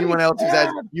 Mommy, Daddy, Anyone else who says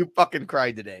Dad. you fucking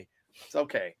cried today. It's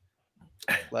okay.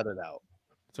 Let it out.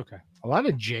 It's okay. A lot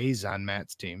of J's on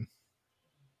Matt's team.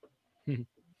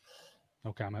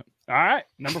 No comment. All right.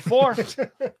 Number 4,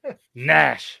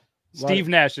 Nash. Steve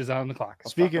Nash is on the clock.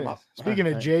 Speaking up. speaking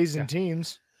of Alright. J's Yeah. and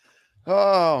teams,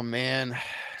 Oh man.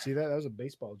 see that was a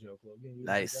baseball joke, Logan. You didn't pick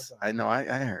Nice. up on I know. I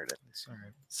heard it. It's all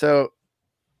right. So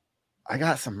I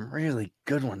got some really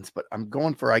good ones, but I'm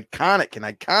going for iconic. And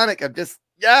iconic, I'm just,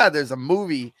 there's a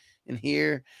movie in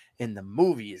here. And the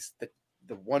movie is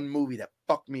the one movie that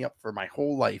fucked me up for my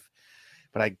whole life.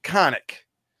 But iconic.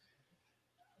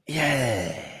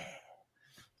 Yeah.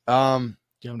 Do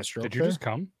you have a stroke? Did you there? just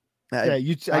come? Yeah,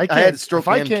 you. I I, can't, had stroke if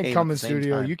I and can't cane come at in the same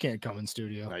studio, time. you can't come in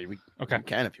studio. No, Okay. you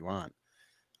can if you want.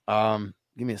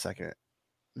 Give me a second.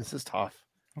 This is tough.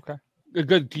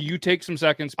 Good. Do you take some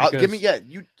seconds? Give me,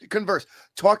 you converse.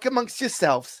 Talk amongst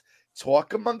yourselves.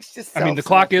 Talk amongst yourselves. I mean, the and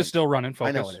clock I'll is think. still running.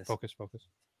 Focus. I know it is. Focus.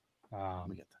 Let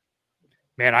me get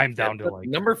that. Man, I'm down Yeah, to but like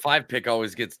number 5 pick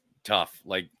always gets tough.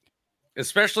 Like,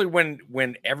 especially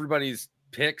when everybody's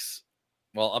picks,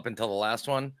 well, up until the last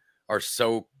one, are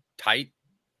so tight.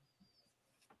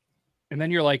 and then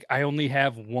you're like, I only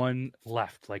have one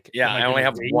left. Like, Yeah, am I gonna only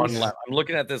have one waste- left. I'm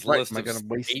looking at this Right, list am I of gonna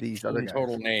waste 18 these other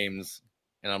total guys? names,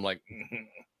 and I'm like,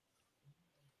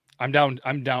 I'm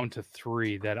down to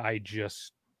 3 that I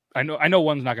know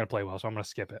one's not gonna play well, so I'm gonna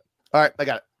skip it. All right, I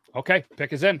got it. Okay,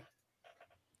 pick is in.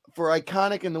 For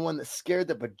iconic and the one that scared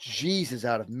the bejesus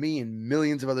out of me and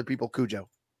millions of other people, Cujo.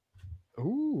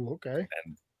 Ooh, okay.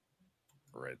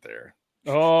 right there.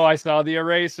 Oh, I saw the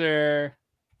eraser.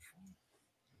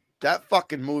 That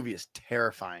fucking movie is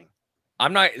terrifying.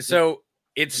 I'm not. So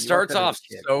it watch starts that as a off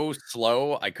kid. so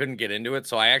slow. I couldn't get into it,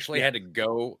 so I actually had to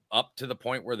go up to the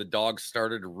point where the dog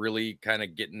started really kind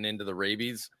of getting into the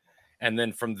rabies, and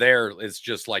then from there it's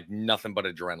just like nothing but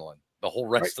adrenaline. The whole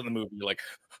rest of the movie, you're like,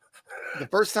 The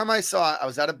first time I saw it, I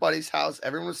was at a buddy's house.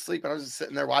 Everyone was sleeping. I was just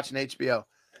sitting there watching HBO.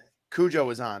 Cujo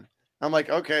was on. I'm like,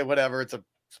 okay, whatever. It's a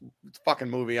fucking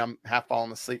movie. I'm half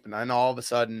falling asleep. And then all of a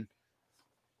sudden,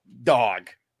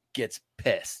 dog gets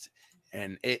pissed.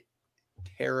 And it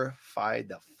terrified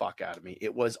the fuck out of me.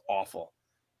 It was awful.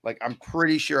 Like, I'm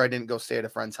pretty sure I didn't go stay at a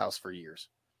friend's house for years.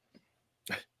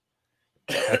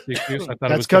 That's the excuse. I thought it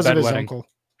That's was the because of his bedwetting. uncle.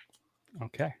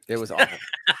 Okay. It was awful.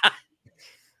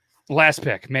 Last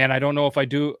pick, man. I don't know if I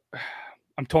do.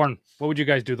 I'm torn. What would you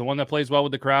guys do? The one that plays well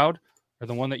with the crowd, or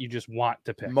the one that you just want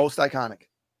to pick? Most iconic.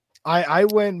 I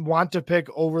want to pick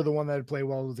over the one that would play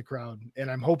well with the crowd, and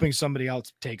I'm hoping somebody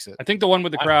else takes it. I think the one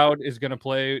with the crowd is going to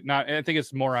play. I think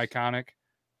it's more iconic.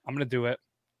 I'm going to do it.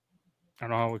 I don't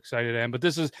know how excited I am, but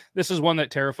this is one that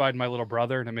terrified my little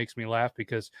brother, and it makes me laugh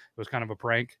because it was kind of a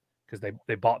prank because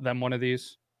they bought them one of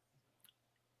these,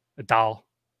 a doll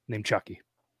named Chucky.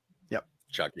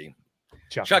 Chucky.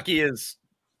 Chucky. Chucky is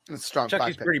It's a strong.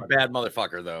 Chucky's 5 pick, pretty buddy. bad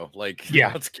motherfucker though. Like,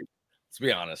 Yeah. let's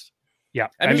be honest. Yeah,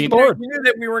 I I mean, mean, we knew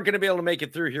that we weren't going to be able to make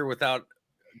it through here without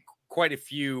quite a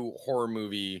few horror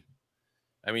movie.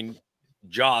 I mean,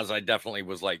 Jaws, I definitely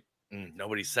was like,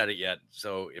 nobody said it yet.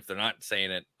 So if they're not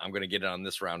saying it, I'm going to get it on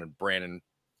this round. And Brandon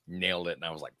nailed it. And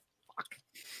I was like, fuck.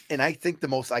 And I think the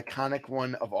most iconic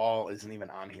one of all isn't even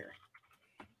on here.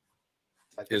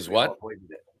 I think Is we what? all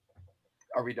avoided it.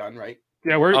 Are we done, right?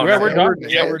 yeah, we're Oh, we're no, done.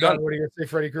 yeah, we're done. What are you gonna say,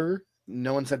 Freddy Krueger?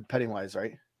 No one said Pennywise,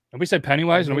 right? And we said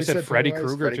Pennywise, and we Nobody said said Freddy Pennywise.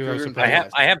 Krueger Freddy too. I was Krueger and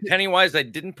surprised. I have Pennywise. I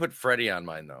didn't put Freddy on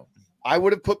mine though. I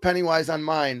would have put Pennywise on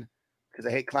mine because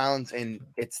I hate clowns and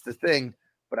it's the thing,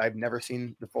 but I've never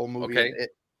seen the full movie Okay. of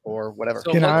it or whatever.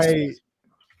 So Can let's- I?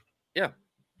 Yeah.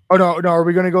 Oh no! Are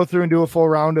we gonna go through and do a full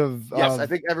round of? Yes, I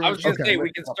think I everyone. was going to say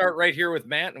we can start right here with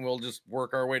Matt and we'll just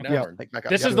work our way down.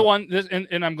 This is the one.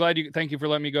 And I'm glad you. Thank you for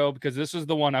letting me go because this is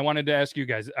the one I wanted to ask you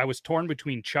guys. I was torn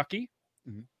between Chucky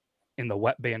Mhm. and the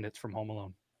Wet Bandits from Home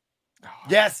Alone.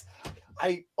 Yes,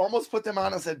 I almost put them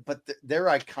on and said, but they're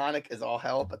iconic as all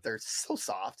hell, but they're so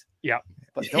soft. Yeah.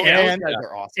 But those Yeah. guys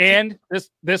are awesome. And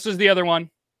this is the other one,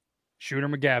 Shooter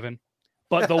McGavin.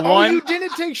 But the Oh, one you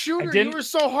didn't take Shooter. You didn't- were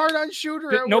so hard on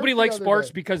Shooter. at nobody work the likes other sports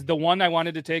day. because the one I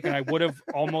wanted to take and I would have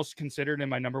almost considered in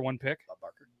my number one pick,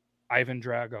 Ivan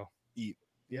Drago. Yeah.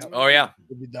 Oh, yeah.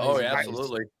 That Oh, was yeah, nice.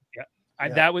 absolutely.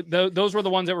 Yeah. Those were the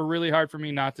ones that were really hard for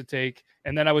me not to take.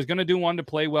 And then I was going to do one to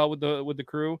play well with the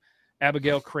crew,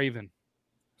 Abigail Craven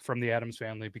from the Addams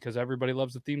Family, because everybody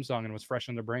loves the theme song and it was fresh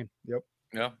in their brain.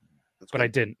 Yeah. But I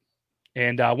didn't.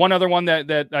 And one other one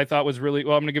that I thought was really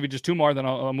well. I'm going to give you just two more, then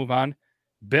I'll move on.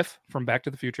 Biff from Back to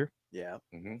the Future. Yeah.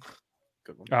 Mhm.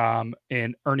 Good one.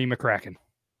 and Ernie McCracken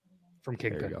from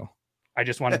There you Kingpin. go. I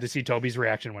just wanted to see Toby's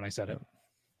reaction when I said it.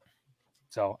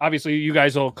 So obviously, you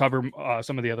guys will cover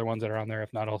some of the other ones that are on there.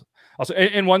 If not, I'll also.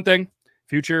 And one thing,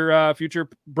 future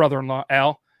brother-in-law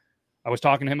Al, I was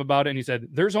talking to him about it, and he said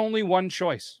there's only one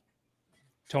choice: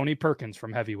 Tony Perkins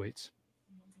from Heavyweights.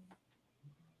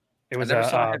 It was I never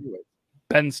saw Heavyweight.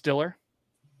 Ben Stiller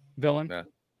villain. Yeah.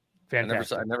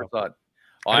 Fantastic. I never thought.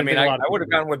 Oh, I I didn't mean, think a I lot of would have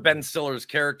people gone with Ben Stiller's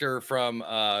character from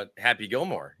Happy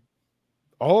Gilmore,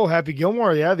 Oh, Happy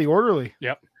Gilmore. Yeah, the orderly.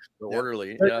 the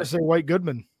orderly. I Yeah. say White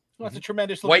Goodman. Well, that's a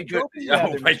tremendous White looking Good.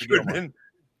 trophy. Oh, White Goodman.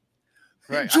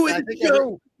 Right. Enjoy I the think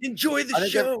show. Enjoy the I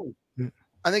think show.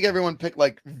 I think everyone picked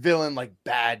like villain, like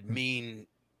bad, mean,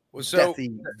 Well, so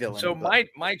deathy villain. so but-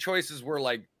 my choices were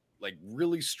like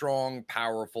really strong,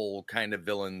 powerful kind of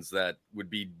villains that would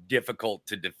be difficult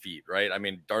to defeat, right? I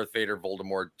mean, Darth Vader,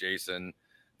 Voldemort, Jason,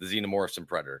 the Xenomorphs, and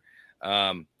Predator.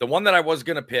 The one that I was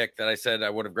gonna pick that I said I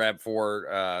would have grabbed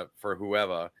for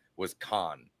whoever was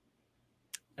Khan.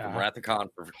 From Wrath of Khan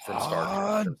from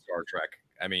Star Trek.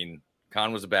 I mean,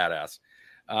 Khan was a badass.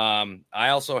 I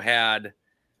also had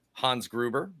Hans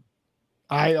Gruber,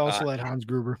 I also had Hans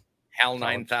Gruber. HAL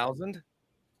 9000,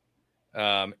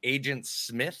 Agent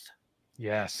Smith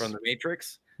Yes. from The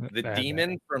Matrix, the Bad,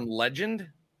 Demon from Legend,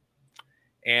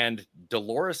 and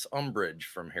Dolores Umbridge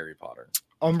from Harry Potter.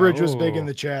 Umbridge was big in Oh.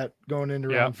 the chat going into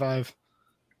Yeah. round 5.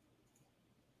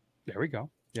 There we go.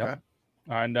 Yep. Okay.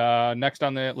 And next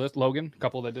on the list, Logan, a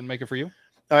couple that didn't make it for you.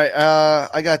 All right.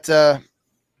 I got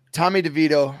Tommy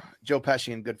DeVito, Joe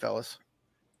Pesci, and Goodfellas.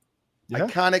 Yeah.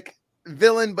 Iconic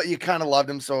villain, but you kind of loved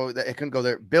him, so that it couldn't go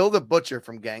there. Bill the Butcher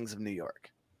from Gangs of New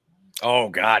York. Oh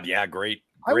God, yeah, great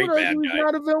I would bad argue he's guy.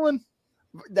 not a villain.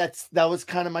 That was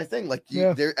kind of my thing. Like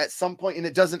Yeah. there at some point, and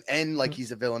it doesn't end like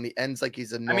he's a villain. He ends like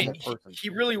he's a I normal mean, person. he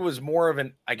really was more of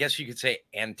an, I guess you could say,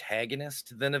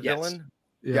 antagonist than a Yes. villain.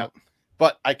 Yeah.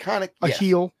 But iconic. A yes.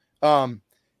 heel. Yeah.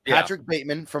 Patrick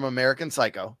Bateman from American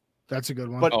Psycho. That's a good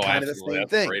one. But Oh, kind of the absolutely. same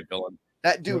That's a thing. great villain.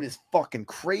 That dude is fucking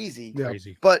crazy. Yeah.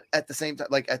 Crazy. But at the same time,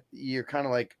 you're kind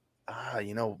of like,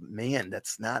 man,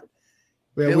 that's not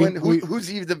Yeah, villain. we- Who's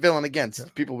he the villain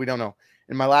against? People we don't know.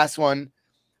 And my last one,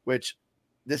 which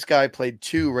this guy played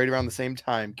two right around the same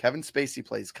time. Kevin Spacey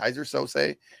plays Kaiser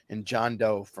Sose and John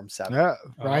Doe from Seven. yeah.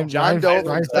 Oh. Ryan, John Ryan- Doe Ryan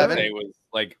from Seven. Seven. It was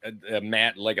like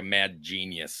a mad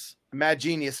genius. Mad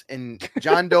genius. And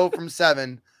John Doe from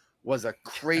Seven was a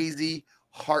crazy,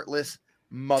 heartless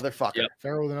motherfucker. Yep.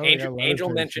 Pharaoh with another Angel, guy, Angel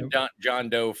Leatherface, mentioned yep. John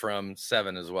Doe from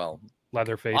Seven as well.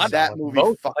 Leatherface. Odd That solid. movie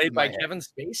Both fucked played my by head. Kevin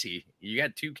Spacey. You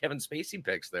got two Kevin Spacey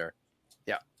picks there.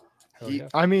 Hell he- yeah.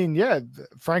 I mean, yeah,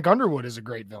 Frank Underwood is a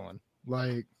great villain.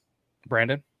 Like,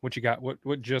 Brandon, what you got? What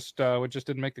just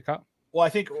didn't make the cut? Well, I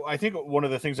think one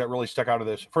of the things that really stuck out of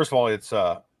this, first of all, it's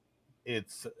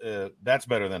that's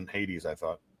better than Hades, I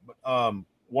thought. But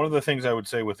one of the things I would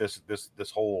say with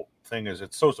this whole thing is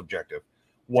it's so subjective.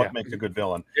 What Yeah. makes a good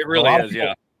villain? It A really lot of is, people-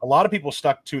 yeah. A lot of people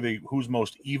stuck to the who's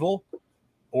most evil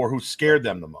or who scared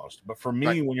them the most. But for me,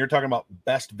 Right. when you're talking about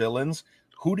best villains,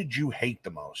 who did you hate the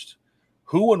most?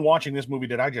 Who, when watching this movie,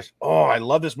 did I just, I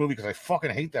love this movie because I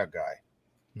fucking hate that guy?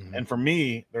 Mhm. And for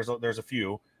me, there's a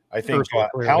few. I think Ursula,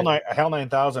 clearly. HAL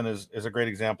 9000 is a great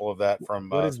example of that from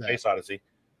What is that? Space Odyssey.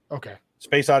 okay.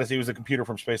 Space Odyssey was the computer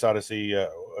from Space Odyssey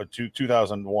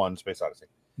 2001 Space Odyssey.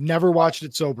 Never watched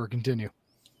it sober. Continue.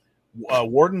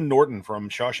 Warden Norton from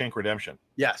Shawshank Redemption.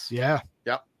 Yes. Yeah.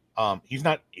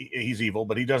 He's evil,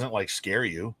 but he doesn't like scare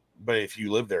you. But if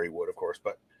you live there, he would, of course.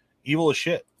 But evil as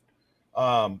shit.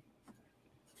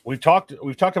 We've talked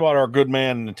about our good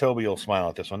man, and Toby will smile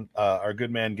at this one. Our good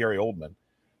man Gary Oldman,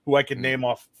 who I could name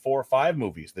off 4 or 5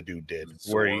 movies the dude did.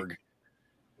 Zorg.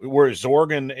 Where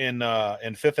Zorg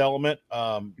in Fifth Element,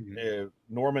 Mm-hmm.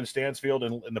 Norman Stansfield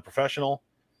in The Professional,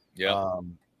 Yeah.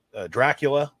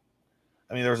 Dracula.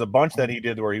 I mean, there was a bunch that he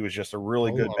did where he was just a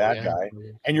really good Oh, bad yeah. guy.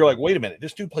 And you're like, wait a minute,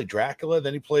 this dude played Dracula,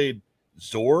 then he played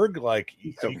Zorg. Like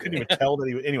you couldn't even tell that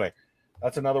he. Anyway,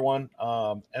 that's another one.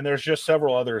 And there's just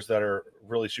several others that are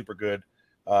really super good.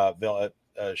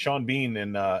 Sean Bean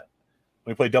when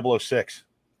he played 006.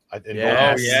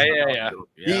 Yes. Oh, yeah.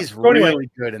 He's So anyway- really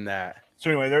good in that. So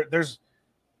anyway, there's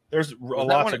Was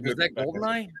lots that, of was good. that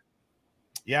Goldeneye?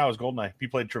 Yeah, it was Goldeneye. He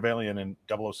played Trevelyan in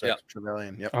 006. Yeah.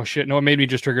 Trevelyan. Yep. Oh shit! No, what made me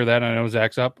just trigger that? I know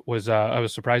Zach's up. Was I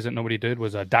was surprised that nobody did.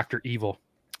 Was Dr. Evil?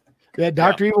 Yeah,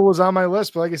 Dr. Evil was on my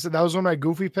list, but like I said, that was one of my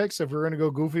goofy picks. If we are gonna go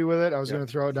goofy with it, I was Yeah. gonna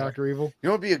throw out Dr. Evil. You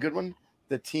know what would be a good one?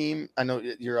 The team. I know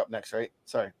you're up next, right?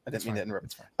 Sorry, I It's didn't mean to fine. interrupt.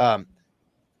 It's fine.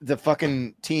 The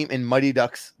fucking team in Mighty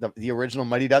Ducks, the original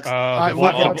Mighty Ducks. I- The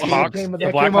well, Black that Hawks. came The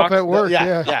up Blackhawks? at work.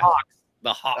 Yeah. yeah.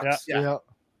 The Hawks. Yeah. Yeah.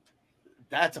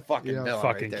 That's a fucking Yeah. villain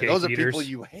Fucking right there. cake Those are eaters. people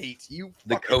you hate. You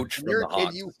The fucking- coach when from you're the a kid,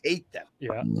 Hawks. you hate them.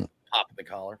 Yeah. Pop in the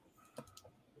collar.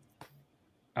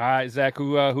 All right, Zach,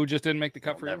 who just didn't make the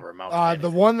cut for you? Never amount to The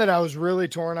anything. one that I was really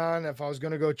torn on, if I was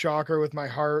going to go chalker with my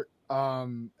heart,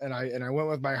 and I went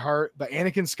with my heart, but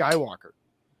Anakin Skywalker.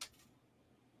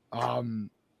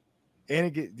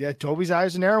 Anakin, yeah, Toby's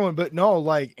eyes and arrow one, but no,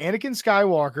 like Anakin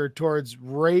Skywalker towards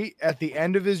right at the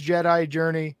end of his Jedi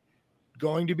journey,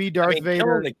 going to be Darth Vader.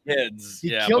 Killing the kids.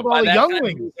 He yeah, killed but by all the that time,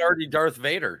 younglings. he was already Darth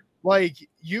Vader. Like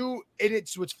you, and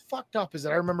it's what's fucked up is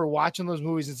that I remember watching those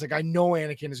movies. It's like I know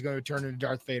Anakin is going to turn into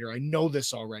Darth Vader. I know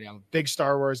this already. I'm a big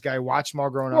Star Wars guy. Watched them all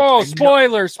growing up. Oh, I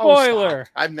know- spoiler!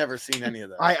 I've never seen any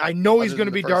of those. I know he's Other going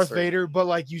to than be the first Darth three. Vader, but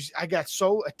like I got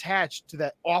so attached to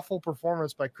that awful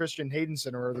performance by Christian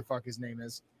Haydenson or whatever the fuck his name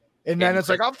is, and then Hayden it's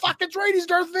like, oh fuck, it's right, he's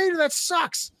Darth Vader. That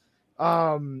sucks.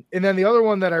 And then the other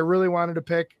one that I really wanted to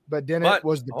pick but didn't But,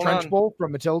 was the hold Trench on. Bowl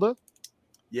from Matilda.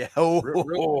 Yeah.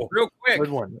 Real quick.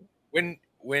 Good one.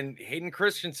 When Hayden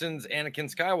Christensen's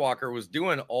Anakin Skywalker was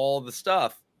doing all the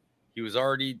stuff, he was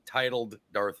already titled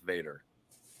Darth Vader.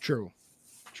 True.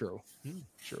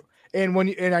 And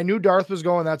and I knew Darth was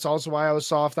going, that's also why I was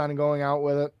soft on going out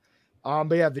with it.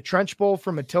 But yeah, the Trench Bowl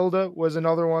from Matilda was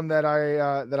another one that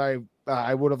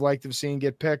I would have liked to have seen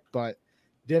get picked, but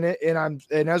didn't.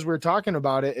 And as we were talking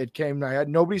about it, it came.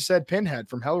 Nobody said Pinhead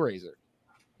from Hellraiser.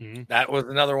 That was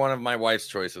another one of my wife's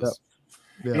choices.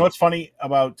 Yeah. You know what's funny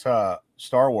about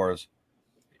Star Wars?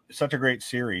 Such a great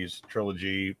series,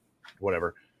 trilogy,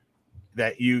 whatever.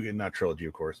 That you not trilogy,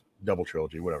 of course, double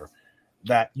trilogy, whatever.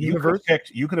 That you could have picked.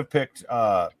 You could have picked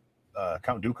Count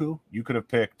Dooku. You could have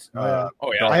picked. Oh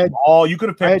yeah, I had Maul. You could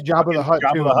have I had picked Jabba the Hutt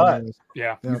Jabba too. the Hutt.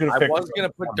 Yeah. You could have I picked- was gonna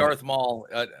put Darth Maul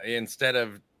instead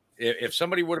of if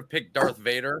somebody would have picked Darth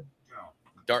Vader.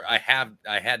 I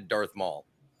had Darth Maul.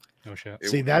 No shit.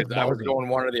 See, that I was bothered going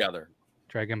one or the other.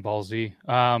 Dragon Ball Z.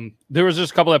 There was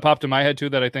just a couple that popped in my head too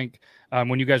that I think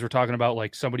when you guys were talking about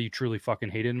like somebody you truly fucking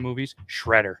hated in movies,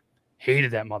 Shredder.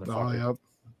 Hated that Oh, motherfucker. yep.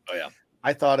 Oh yeah.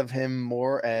 I thought of him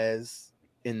more as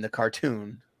in the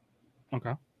cartoon.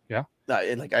 Okay.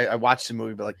 Like I watched the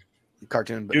movie, but like the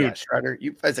cartoon. But Dude. yeah, Shredder.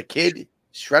 You as a kid,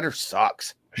 Shredder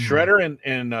sucks. Shredder and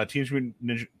Teenage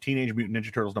Mutant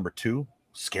Ninja Turtles #2,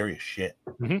 scary as shit.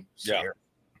 Mhm. Yeah.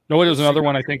 No, it was another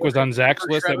one I think was on Zach's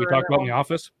list that we Shredder talked in about in that the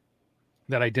office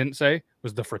that I didn't say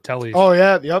was the Fratellis Oh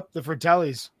yeah, yep. The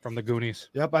Fratellis. from the Goonies.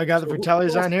 Yep, I got the So who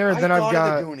Fratellis else- on here, and I then I've thought of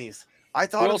got the Goonies. I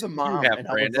thought Who of else the did you mom, have, and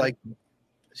I was Brandon? like,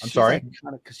 I'm sorry?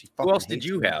 because she Who else fucking did hates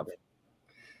you me. have?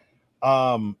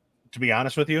 To be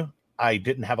honest with you, I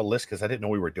didn't have a list because I didn't know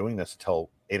we were doing this until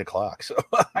 8:00. So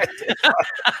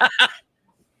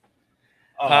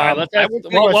Let's I ask, would-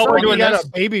 while Someone we're doing got this, a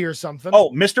baby or something. oh,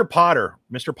 Mr.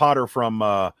 Potter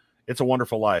from It's a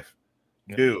Wonderful Life.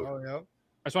 Dude, Oh, yep.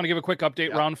 I just want to give a quick update.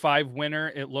 Yeah. Round 5 winner.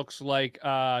 It looks like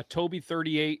Toby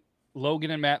 38,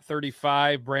 Logan and Matt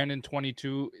 35, Brandon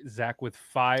 22, Zach with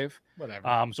 5.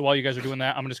 Whatever. So while you guys are doing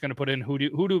that, I'm just going to put in who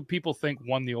do people think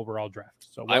won the overall draft.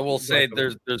 So I will go say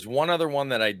ahead. there's one other one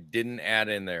that I didn't add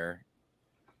in there,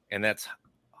 and that's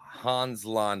Hans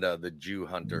Landa, the Jew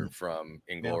hunter from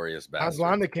Inglorious Hans Bastards.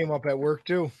 Landa came up at work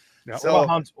too. Yeah. So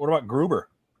what about Gruber?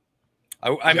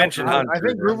 I mentioned Hans. I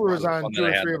think Gruber Gruber was one on that 2 I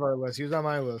or had. 3 of our lists. He was on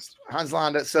my list. Hans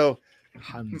Landa. So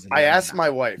I asked my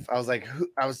wife. I was like,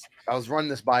 I was running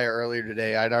this by her earlier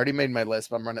today. I'd already made my list,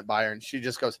 but I'm running it by her, and she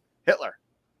just goes Hitler.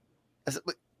 I said,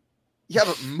 "Yeah,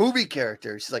 but movie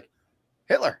character." She's like,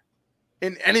 Hitler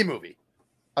in any movie.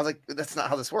 I was like, "That's not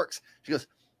how this works." She goes,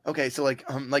 "Okay, so like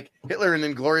Hitler in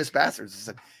Inglorious Bastards."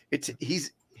 I said,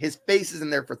 his face is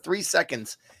in there for 3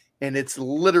 seconds, and it's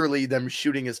literally them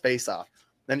shooting his face off.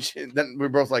 Then we're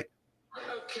both like,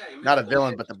 not a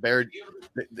villain, but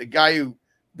the guy who.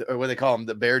 What they call him,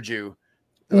 the Bear Jew.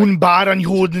 Unbaren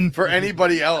Juden. For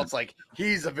anybody else, like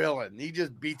he's a villain. He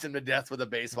just beats him to death with a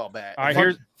baseball bat. All right,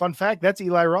 here's Fun fact, that's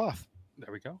Eli Roth. there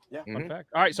we go. Yeah. Fun Mhm. fact.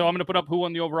 All right, so I'm going to put up who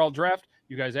won the overall draft.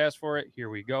 You guys asked for it. Here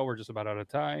we go. We're just about out of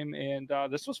time, and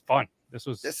this was fun. This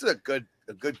is a good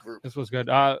group. This was good.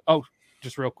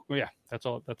 Just real quick. Yeah, that's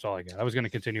all I got. I was going to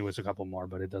continue with a couple more,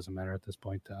 but it doesn't matter at this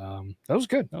point. That was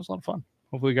good. That was a lot of fun.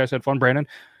 Hopefully you guys had fun. Brandon,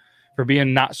 for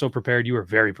being not so prepared, you were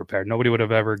very prepared. Nobody would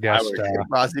have ever guessed.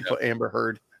 Rossi put Amber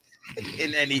Heard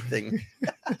in anything.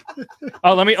 This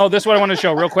is what I want to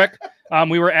show real quick.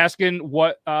 We were asking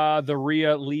what the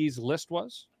Rhea Lee's list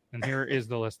was. And here is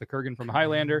the list. The Kurgan from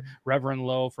Highlander, Reverend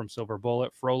Lowe from Silver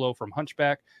Bullet, Frollo from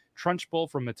Hunchback, Trunchbull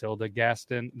from Matilda,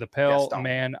 Gaston, the Pale Gaston.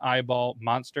 Man Eyeball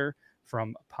Monster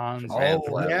from Pons. Oh,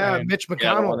 and yeah, and Mitch Yeah, the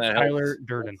McConnell. one that Tyler held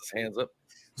Durden. his hands up.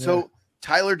 So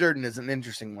Tyler Durden is an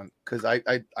interesting one because I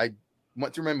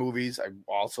went through my movies. I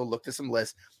also looked at some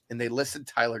lists, and they listed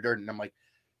Tyler Durden. I'm like,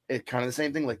 it's kind of the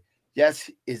same thing. Like, yes,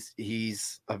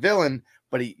 he's a villain,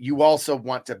 but you also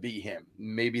want to be him.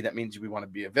 Maybe that means we want to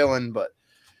be a villain, but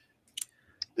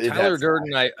Tyler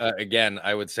Durden,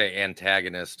 I would say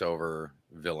antagonist over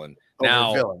villain.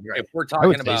 Now, villain, right. if we're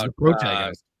talking about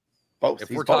both, if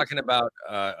we're talking about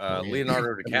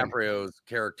Leonardo DiCaprio's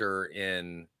character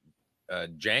in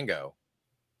Django,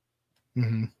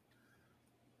 Mm-hmm.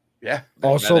 yeah.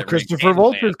 Also, Christopher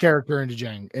Vulture's character in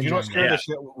Django. You know what scared the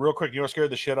shit, real quick? You know what scared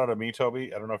the shit out of me,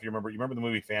 Toby? I don't know if you remember. You remember the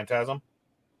movie Phantasm?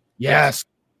 Yes.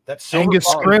 That silver Angus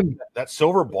ball, Scrimm. That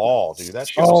silver ball, dude. That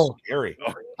shit was scary.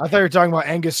 I thought you were talking about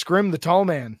Angus Scrimm, the tall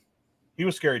man. He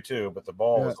was scary too, but the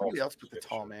ball was. Somebody else put the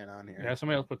tall man on here. Yeah,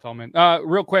 somebody else put tall man.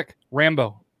 Real quick,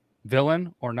 Rambo,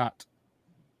 villain or not?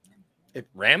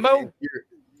 Rambo?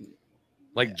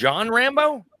 Like John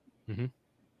Rambo? Mm-hmm.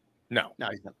 No,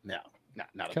 he's not. No,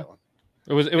 not a villain.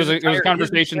 It was a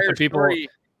conversation for people. Story.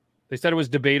 They said it was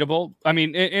debatable. I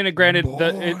mean, granted,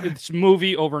 it's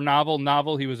movie over novel.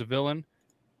 Novel, he was a villain.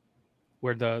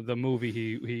 Where the movie,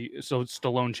 he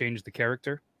Stallone changed the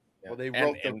character. Well, they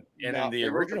wrote in the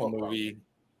original movie,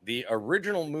 the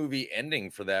original movie ending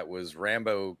for that was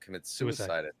Rambo commits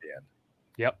suicide at the end.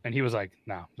 Yep, and he was like,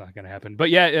 "No, not going to happen."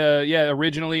 But yeah,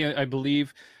 originally I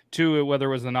believe too, whether it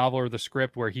was the novel or the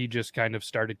script, where he just kind of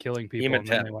started killing people.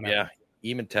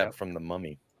 Imhotep from The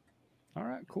Mummy. All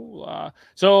right, cool.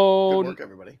 So good work,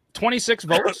 everybody. 26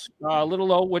 votes, a little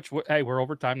low. Hey, we're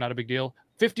over time, not a big deal.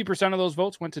 50% of those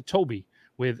votes went to Toby,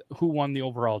 with who won the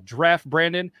overall draft.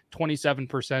 Brandon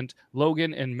 27%,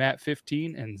 Logan and Matt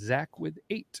 15, and Zach with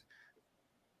 8.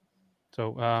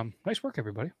 So nice work,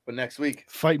 everybody. But next week,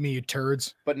 fight me, you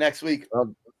turds. But next week,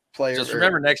 players. Just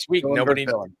remember, next week,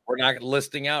 we're not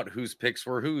listing out whose picks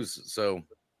were whose. So.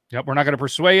 Yep, we're not going to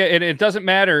persuade you. And it doesn't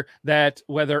matter that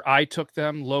whether I took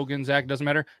them, Logan, Zach, doesn't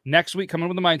matter. Next week, come in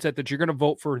with the mindset that you're going to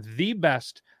vote for the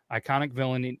best iconic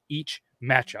villain in each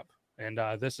matchup. And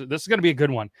this is going to be a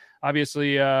good one.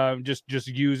 Obviously,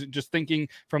 just thinking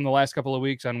from the last couple of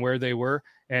weeks on where they were,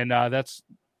 and that's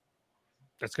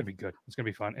going to be good. It's going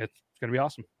to be fun. It's going to be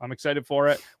awesome. I'm excited for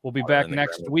it. We'll be back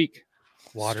next week.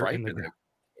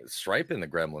 Stripe in the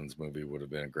Gremlins movie would have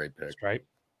been a great pick. Stripe.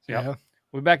 Yeah.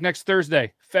 We'll be back next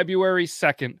Thursday, February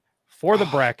 2nd, for the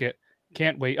bracket.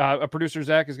 Can't wait. A producer,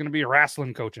 Zach, is going to be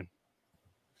wrestling coaching.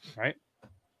 Right?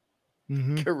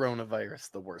 Mm-hmm.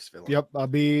 Coronavirus, the worst villain. Yep, I'll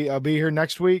be here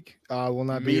next week. Will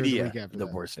not be here the week after the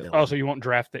that. worst villain. Oh, so you won't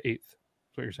draft the 8th?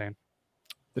 That's what you're saying?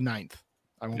 The 9th.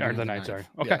 I won't. Or the 9th. Sorry.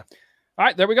 Okay. Yeah. All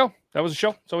right, there we go. That was the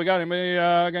show. So we got anybody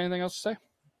got anything else to say?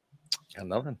 Got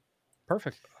nothing.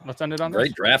 Perfect. Let's end it on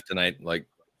great draft tonight. Like.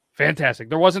 Fantastic.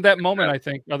 There wasn't that moment, I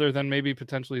think, other than maybe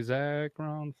potentially Zach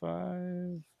round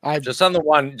 5. Just on the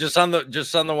one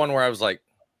where I was like,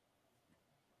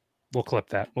 we'll clip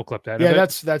that. Yeah,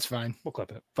 that's fine. We'll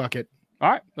clip it. Fuck it. All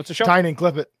right, that's a show. Tynan,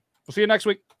 clip it. We'll see you next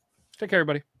week. Take care,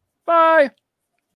 everybody. Bye.